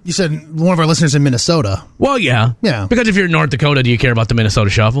 huh? You said one of our listeners in Minnesota. Well, yeah. Yeah. Because if you're in North Dakota, do you care about the Minnesota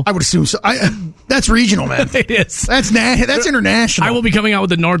Shuffle? I would assume so. That's regional, man. It is. That's international. I will be coming out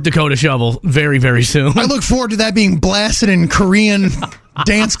with the North Dakota Shuffle very, very soon. I look forward to that being blasted in Korean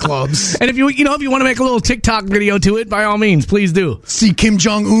dance clubs. And if you want to make a little TikTok video to it, by all means, please do. See Kim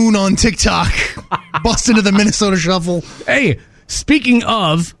Jong-un on TikTok bust into the Minnesota Shuffle. Hey, speaking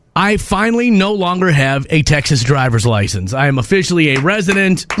of, I finally no longer have a Texas driver's license. I am officially a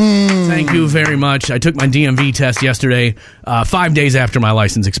resident. Thank you very much. I took my DMV test yesterday, 5 days after my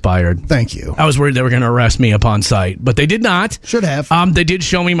license expired. Thank you. I was worried they were going to arrest me upon sight, but they did not. Should have. They did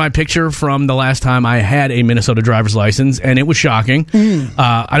show me my picture from the last time I had a Minnesota driver's license, and it was shocking.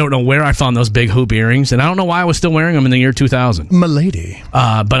 I don't know where I found those big hoop earrings, and I don't know why I was still wearing them in the year 2000. Milady.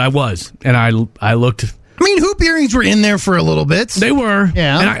 But I was, and I looked... I mean, hoop earrings were in there for a little bit. They were.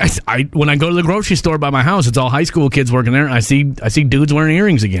 Yeah. And I when I go to the grocery store by my house, it's all high school kids working there. And I see dudes wearing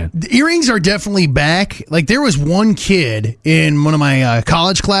earrings again. The earrings are definitely back. Like, there was one kid in one of my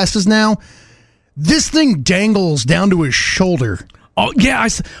college classes now. This thing dangles down to his shoulder. Oh, yeah.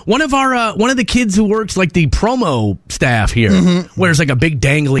 One of the kids who works like the promo staff here wears like a big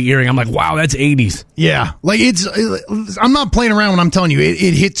dangly earring. I'm like, wow, that's 80s. Yeah. Like, I'm not playing around when I'm telling you,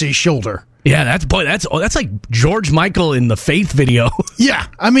 it hits his shoulder. Yeah, that's like George Michael in the Faith video. Yeah,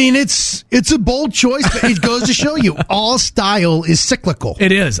 I mean it's a bold choice, but it goes to show you all style is cyclical.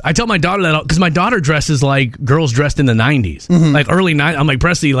 It is. I tell my daughter that because my daughter dresses like girls dressed in the 90s, like early 90s. I'm like,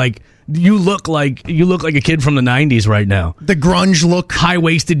 Presley, like you look like a kid from the 90s right now. The grunge look, high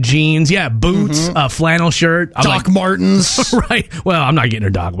waisted jeans, yeah, boots, flannel shirt, Doc Martens. Right. Well, I'm not getting her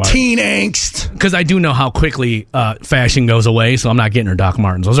Doc Martens. Teen angst, because I do know how quickly fashion goes away, so I'm not getting her Doc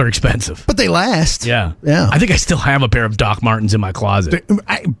Martens. Those are expensive, but they last. Yeah. Yeah. I think I still have a pair of Doc Martens in my closet.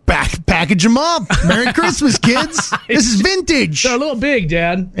 Package them up. Merry Christmas, kids. This is vintage. They're a little big,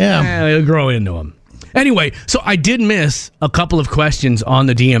 Dad. Yeah. They'll grow into them. Anyway, so I did miss a couple of questions on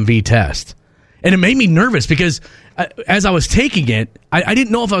the DMV test. And it made me nervous because as I was taking it, I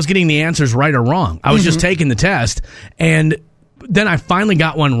didn't know if I was getting the answers right or wrong. I was just taking the test. And then I finally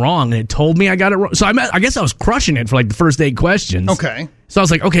got one wrong, and it told me I got it wrong. So I guess I was crushing it for like the first 8 questions. Okay. So I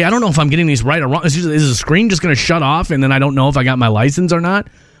was like, okay, I don't know if I'm getting these right or wrong. Is the screen just going to shut off, and then I don't know if I got my license or not?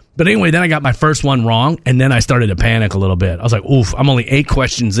 But anyway, then I got my first one wrong, and then I started to panic a little bit. I was like, oof, I'm only 8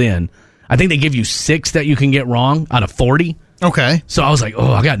 questions in. I think they give you 6 that you can get wrong out of 40. Okay. So I was like,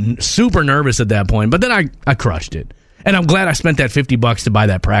 oh, I got super nervous at that point. But then I crushed it. And I'm glad I spent that $50 to buy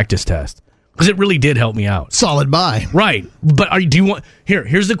that practice test. Because it really did help me out. Solid buy. Right. But do you want...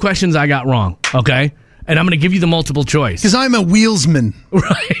 Here's the questions I got wrong, okay? And I'm going to give you the multiple choice. Because I'm a wheelsman.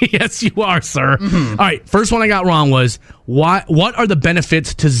 Right. Yes, you are, sir. All right. First one I got wrong was, what are the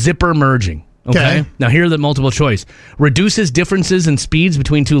benefits to zipper merging? Okay. Now, here are the multiple choice. Reduces differences in speeds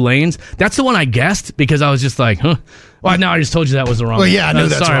between 2 lanes. That's the one I guessed because I was just like, huh. Well, now I just told you that was the wrong one. Well, yeah, I know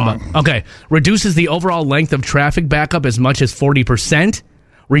that's wrong. Okay. Reduces the overall length of traffic backup as much as 40%.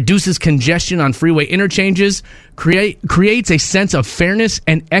 Reduces congestion on freeway interchanges. Creates a sense of fairness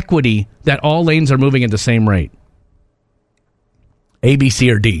and equity that all lanes are moving at the same rate. A, B, C,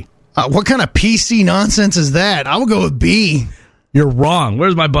 or D? What kind of PC nonsense is that? I will go with B. You're wrong.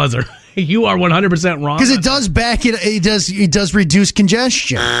 Where's my buzzer? You are 100% wrong. Because it does it does reduce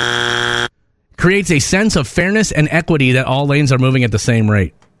congestion. Creates a sense of fairness and equity that all lanes are moving at the same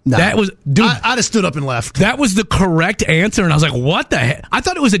rate. No. That was, dude. I'd have stood up and left. That was the correct answer, and I was like, "What the heck?" I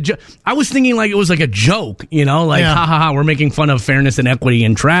thought it was a joke. I was thinking like it was like a joke, like ha ha ha. We're making fun of fairness and equity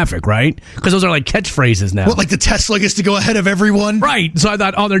in traffic, right? Because those are like catchphrases now. What, like the Tesla gets to go ahead of everyone, right? So I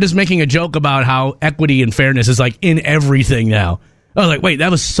thought, oh, they're just making a joke about how equity and fairness is like in everything now. I was like, wait, that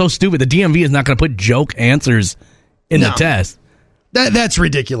was so stupid. The DMV is not going to put joke answers in the test. That's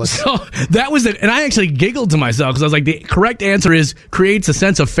ridiculous. So that was it. And I actually giggled to myself because I was like, the correct answer is creates a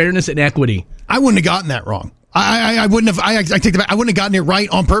sense of fairness and equity. I wouldn't have gotten that wrong. I wouldn't have. I take that back. I wouldn't have gotten it right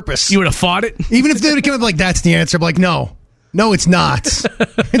on purpose. You would have fought it? Even if they would have come up like, that's the answer. I'm like, no, it's not.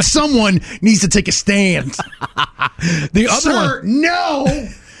 And someone needs to take a stand. The other one. No.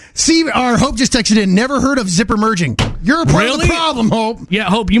 See, our Hope just texted in, never heard of zipper merging. You're a part of the problem, Hope. Yeah,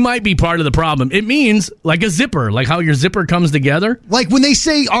 Hope, you might be part of the problem. It means like a zipper, like how your zipper comes together. Like when they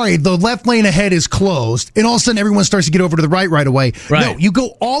say, all right, the left lane ahead is closed, and all of a sudden everyone starts to get over to the right away. Right. No, you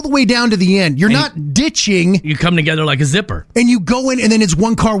go all the way down to the end. You're not ditching. You come together like a zipper. And you go in, and then it's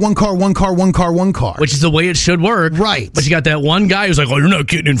one car. Which is the way it should work. Right. But you got that one guy who's like, oh, you're not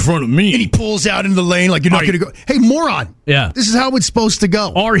getting in front of me. And he pulls out into the lane like you're not going to go. Hey, moron. Yeah. This is how it's supposed to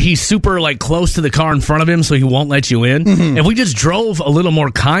go. Or he's super like close to the car in front of him so he won't let you in. Mm-hmm. If we just drove a little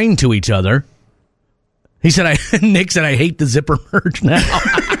more kind to each other. Nick said, I hate the zipper merge now.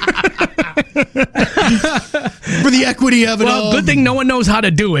 For the equity of it all. Well, good thing no one knows how to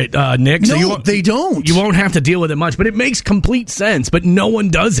do it, Nick. No, they don't. You won't have to deal with it much, but it makes complete sense, but no one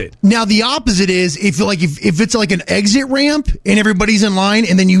does it. Now, the opposite is if it's like an exit ramp and everybody's in line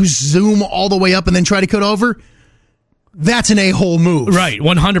and then you zoom all the way up and then try to cut over, that's an a-hole move. Right,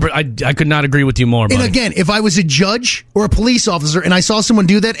 100%. I could not agree with you more, buddy. And again, if I was a judge or a police officer and I saw someone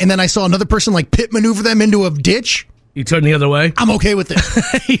do that and then I saw another person like pit maneuver them into a ditch, you turn the other way? I'm okay with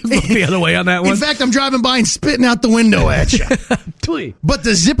it. You go the other way on that one? In fact, I'm driving by and spitting out the window at you. But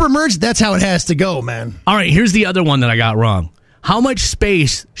the zipper merge, that's how it has to go, man. All right, here's the other one that I got wrong. How much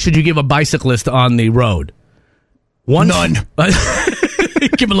space should you give a bicyclist on the road? None.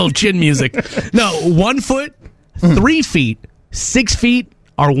 Give him a little chin music. No, 1 foot, 3 feet, 6 feet,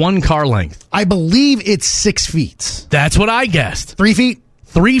 or 1 car length. I believe it's 6 feet. That's what I guessed. 3 feet?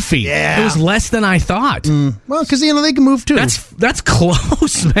 3 feet. Yeah. It was less than I thought. Well, because, they can move too. That's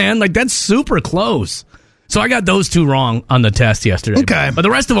close, man. Like, that's super close. So I got those two wrong on the test yesterday. Okay. But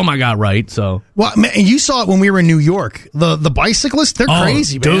the rest of them I got right, so. Well, man, and you saw it when we were in New York. The bicyclists, they're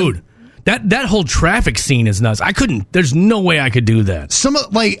crazy, man. Dude. That whole traffic scene is nuts. There's no way I could do that.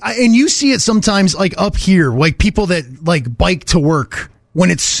 And you see it sometimes, like, up here, like, people that, like, bike to work when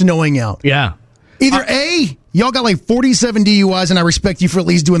it's snowing out. Yeah. Either A, y'all got like 47 DUIs and I respect you for at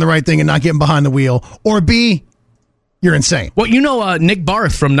least doing the right thing and not getting behind the wheel. Or B, you're insane. Well, Nick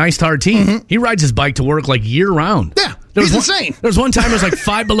Barth from Nice Tar Tea, he rides his bike to work like year round. Yeah, he's insane. There was one time it was like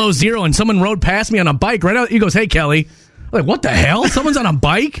 5 below zero and someone rode past me on a bike right out. He goes, hey, Kelly. I'm like, what the hell? Someone's on a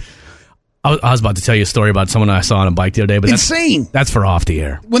bike? I was about to tell you a story about someone I saw on a bike the other day, but insane. That's for off the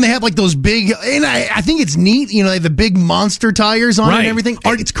air. When they have like those big, and I think it's neat. They have the big monster tires on it and everything.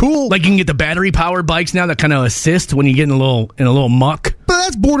 It's cool. Like you can get the battery powered bikes now that kind of assist when you get in a little muck. But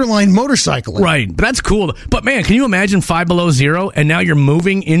that's borderline motorcycling, right? But that's cool. But man, can you imagine 5 below zero and now you're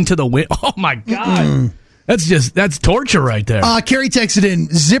moving into the wind? Oh my god. That's torture right there. Carrie texted in,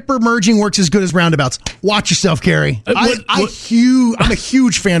 zipper merging works as good as roundabouts. Watch yourself, Carrie. I'm a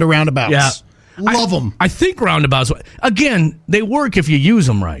huge fan of roundabouts. Yeah. Love them. I think roundabouts, again, they work if you use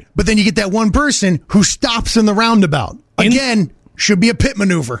them right. But then you get that one person who stops in the roundabout. Again, should be a pit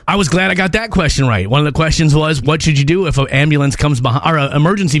maneuver. I was glad I got that question right. One of the questions was, what should you do if an ambulance comes behind, or an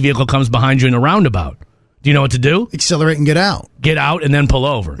emergency vehicle comes behind you in a roundabout? Do you know what to do? Accelerate and get out. Get out and then pull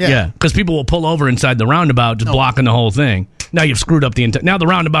over. Yeah. Because people will pull over inside the roundabout, just blocking the whole thing. Now you've screwed up the entire. Now the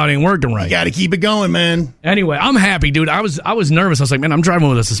roundabout ain't working right. You got to keep it going, man. Anyway, I'm happy, dude. I was nervous. I was like, man, I'm driving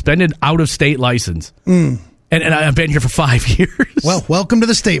with a suspended out-of-state license. And I've been here for 5 years. Well, welcome to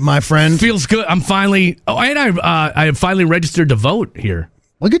the state, my friend. Feels good. I'm finally. And I have finally registered to vote here.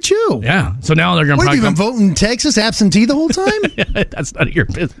 Look at you. Yeah. So now they're going to. What, have you been voting in Texas absentee the whole time? That's none of your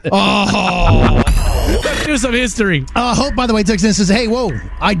business. Oh. Let's do some history. Hope, by the way, texts in and says, hey, whoa,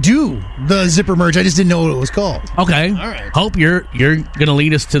 I do the zipper merge. I just didn't know what it was called. Okay. All right. Hope you're going to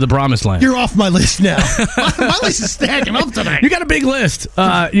lead us to the promised land. You're off my list now. my list is stacking up tonight. You got a big list.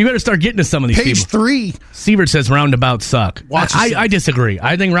 You got to start getting to some of these Page people. 3. Sievert says roundabouts suck. Watch I disagree.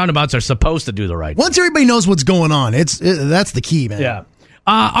 I think roundabouts are supposed to do the right. Once everybody knows what's going on, that's the key, man. Yeah.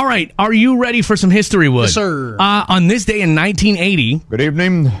 All right. Are you ready for some history, Wood? Yes, sir. On this day in 1980. Good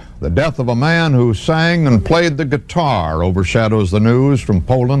evening. The death of a man who sang and played the guitar overshadows the news from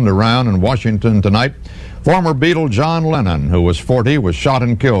Poland, Iran, and Washington tonight. Former Beatle John Lennon, who was 40, was shot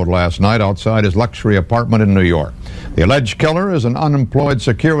and killed last night outside his luxury apartment in New York. The alleged killer is an unemployed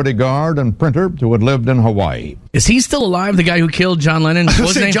security guard and printer who had lived in Hawaii. Is he still alive, the guy who killed John Lennon?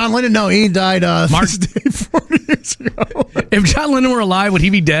 John Lennon? No, he died 40 years ago. If John Lennon were alive, would he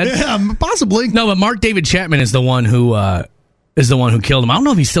be dead? Yeah, possibly. No, but Mark David Chapman is the one who killed him. I don't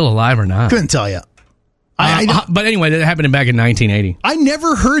know if he's still alive or not. Couldn't tell you. But anyway, that happened back in 1980. I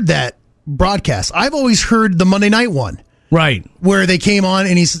never heard that broadcast. I've always heard the Monday night one. Right. Where they came on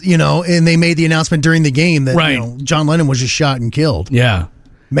and and they made the announcement during the game that John Lennon was just shot and killed. Yeah.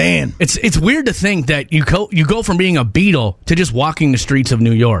 Man. It's weird to think that you go from being a Beatle to just walking the streets of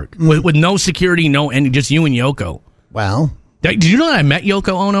New York with no security, just you and Yoko. Well, Did you know that I met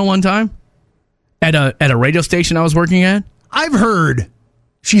Yoko Ono one time at a radio station I was working at? I've heard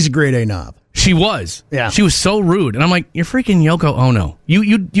she's a grade A knob. She was. Yeah. She was so rude. And I'm like, you're freaking Yoko Ono.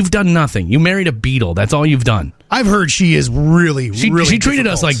 You've done nothing. You married a Beatle. That's all you've done. I've heard she is really She treated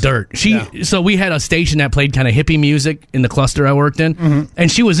us like dirt. So we had a station that played kind of hippie music in the cluster I worked in.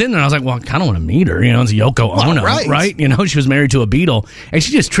 And she was in there. And I was like, well, I kind of want to meet her. You know, it's Yoko Ono, right? You know, she was married to a Beatle. And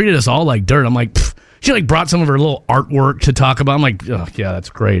she just treated us all like dirt. I'm like, pfft. She like brought some of her little artwork to talk about. I'm like, oh, yeah,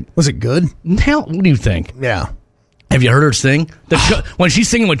 that's great. Was it good? Hell, what do you think? Yeah. Have you heard her sing? When she's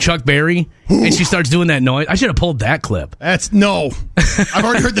singing with Chuck Berry and she starts doing that noise, I should have pulled that clip. No. I've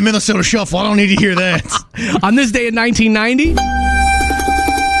already heard the Minnesota Shuffle. I don't need to hear that. On this day in 1990,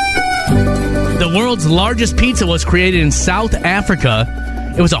 the world's largest pizza was created in South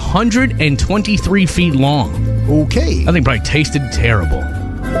Africa. It was 123 feet long. Okay. I think probably tasted terrible.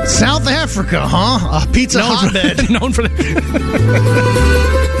 South Africa, huh? A pizza hotbed. Known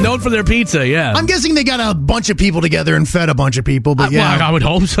for their pizza, yeah. I'm guessing they got a bunch of people together and fed a bunch of people, but yeah. Well, I would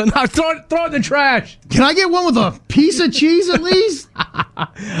hope so. No, throw it in the trash. Can I get one with a piece of cheese at least?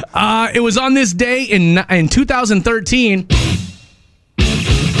 It was on this day in 2013.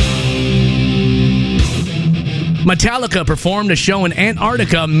 Metallica performed a show in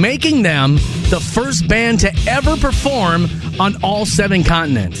Antarctica, making them the first band to ever perform on all 7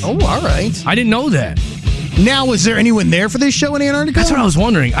 continents. Oh, all right. I didn't know that. Now, was there anyone there for this show in Antarctica? That's what I was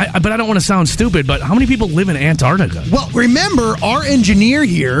wondering. But I don't want to sound stupid, but how many people live in Antarctica? Well, remember, our engineer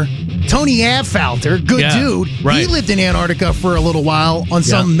here, Tony Abfalter, good dude, he lived in Antarctica for a little while on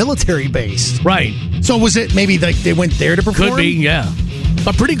some military base. Right. So was it maybe like they went there to perform? Could be, yeah.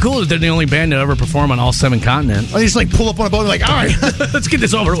 But pretty cool that they're the only band to ever perform on all 7 continents. They just like pull up on a boat and like, all right, let's get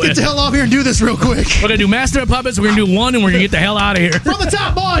this over with. Get the hell off here and do this real quick. We're going to do Master of Puppets, we're going to do 1, and we're going to get the hell out of here. From the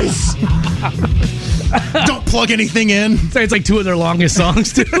top, boys! Don't plug anything in. It's like 2 of their longest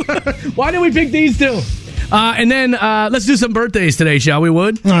songs, too. Why did we pick these 2? And then let's do some birthdays today, shall we,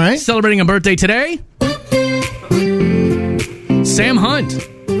 Wood? All right. Celebrating a birthday today, Sam Hunt.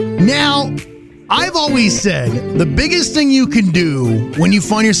 Now, I've always said the biggest thing you can do when you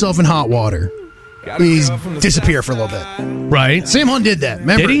find yourself in hot water is disappear for a little bit. Right. Sam Hunt did that.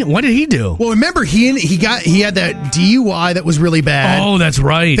 Remember? Did he? What did he do? Well, remember he had that DUI that was really bad. Oh, that's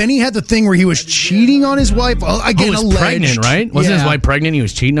right. Then he had the thing where he was cheating on his wife. Again, he was alleged. pregnant, right? Wasn't his wife pregnant? He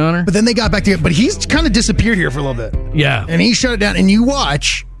was cheating on her? But then they got back together. But he's kind of disappeared here for a little bit. Yeah. And he shut it down. And you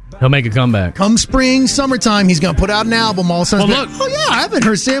watch. He'll make a comeback. Come spring, summertime, he's going to put out an album. All of a sudden, look. Oh, yeah, I haven't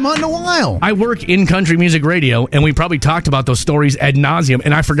heard Sam Hunt in a while. I work in country music radio, and we probably talked about those stories ad nauseum,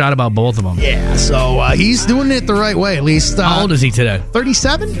 and I forgot about both of them. Yeah, so he's doing it the right way, at least. How old is he today?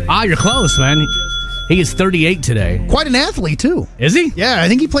 37? You're close, man. He is 38 today. Quite an athlete, too. Is he? Yeah, I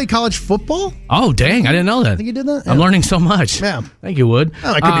think he played college football. Oh, dang. I didn't know that. I think he did that. Yeah. I'm learning so much. Yeah. Thank you, Wood.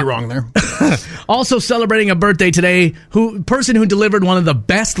 Oh, I could be wrong there. Also celebrating a birthday today, person who delivered one of the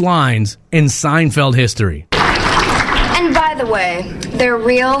best lines in Seinfeld history. And by the way, they're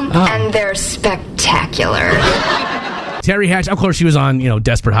real and they're spectacular. Terry Hatch, of course, she was on,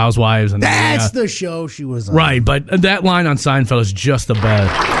 Desperate Housewives. And That's the show she was on. Right, but that line on Seinfeld is just the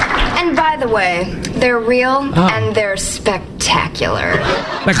best. And by the way, they're real and they're spectacular.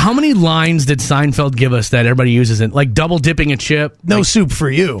 Like, how many lines did Seinfeld give us that everybody uses it? Like double dipping a chip? No soup for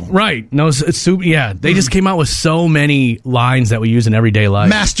you. Right. No soup. Yeah. They just came out with so many lines that we use in everyday life.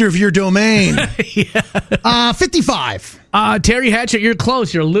 Master of your domain. 55. Terry Hatcher, you're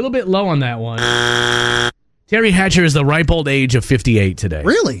close. You're a little bit low on that one. Terry Hatcher is the ripe old age of 58 today.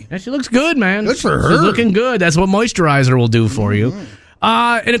 Really? Yeah, she looks good, man. Good for her. She's looking good. That's what moisturizer will do for you.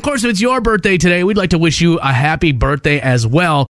 And of course, if it's your birthday today, we'd like to wish you a happy birthday as well.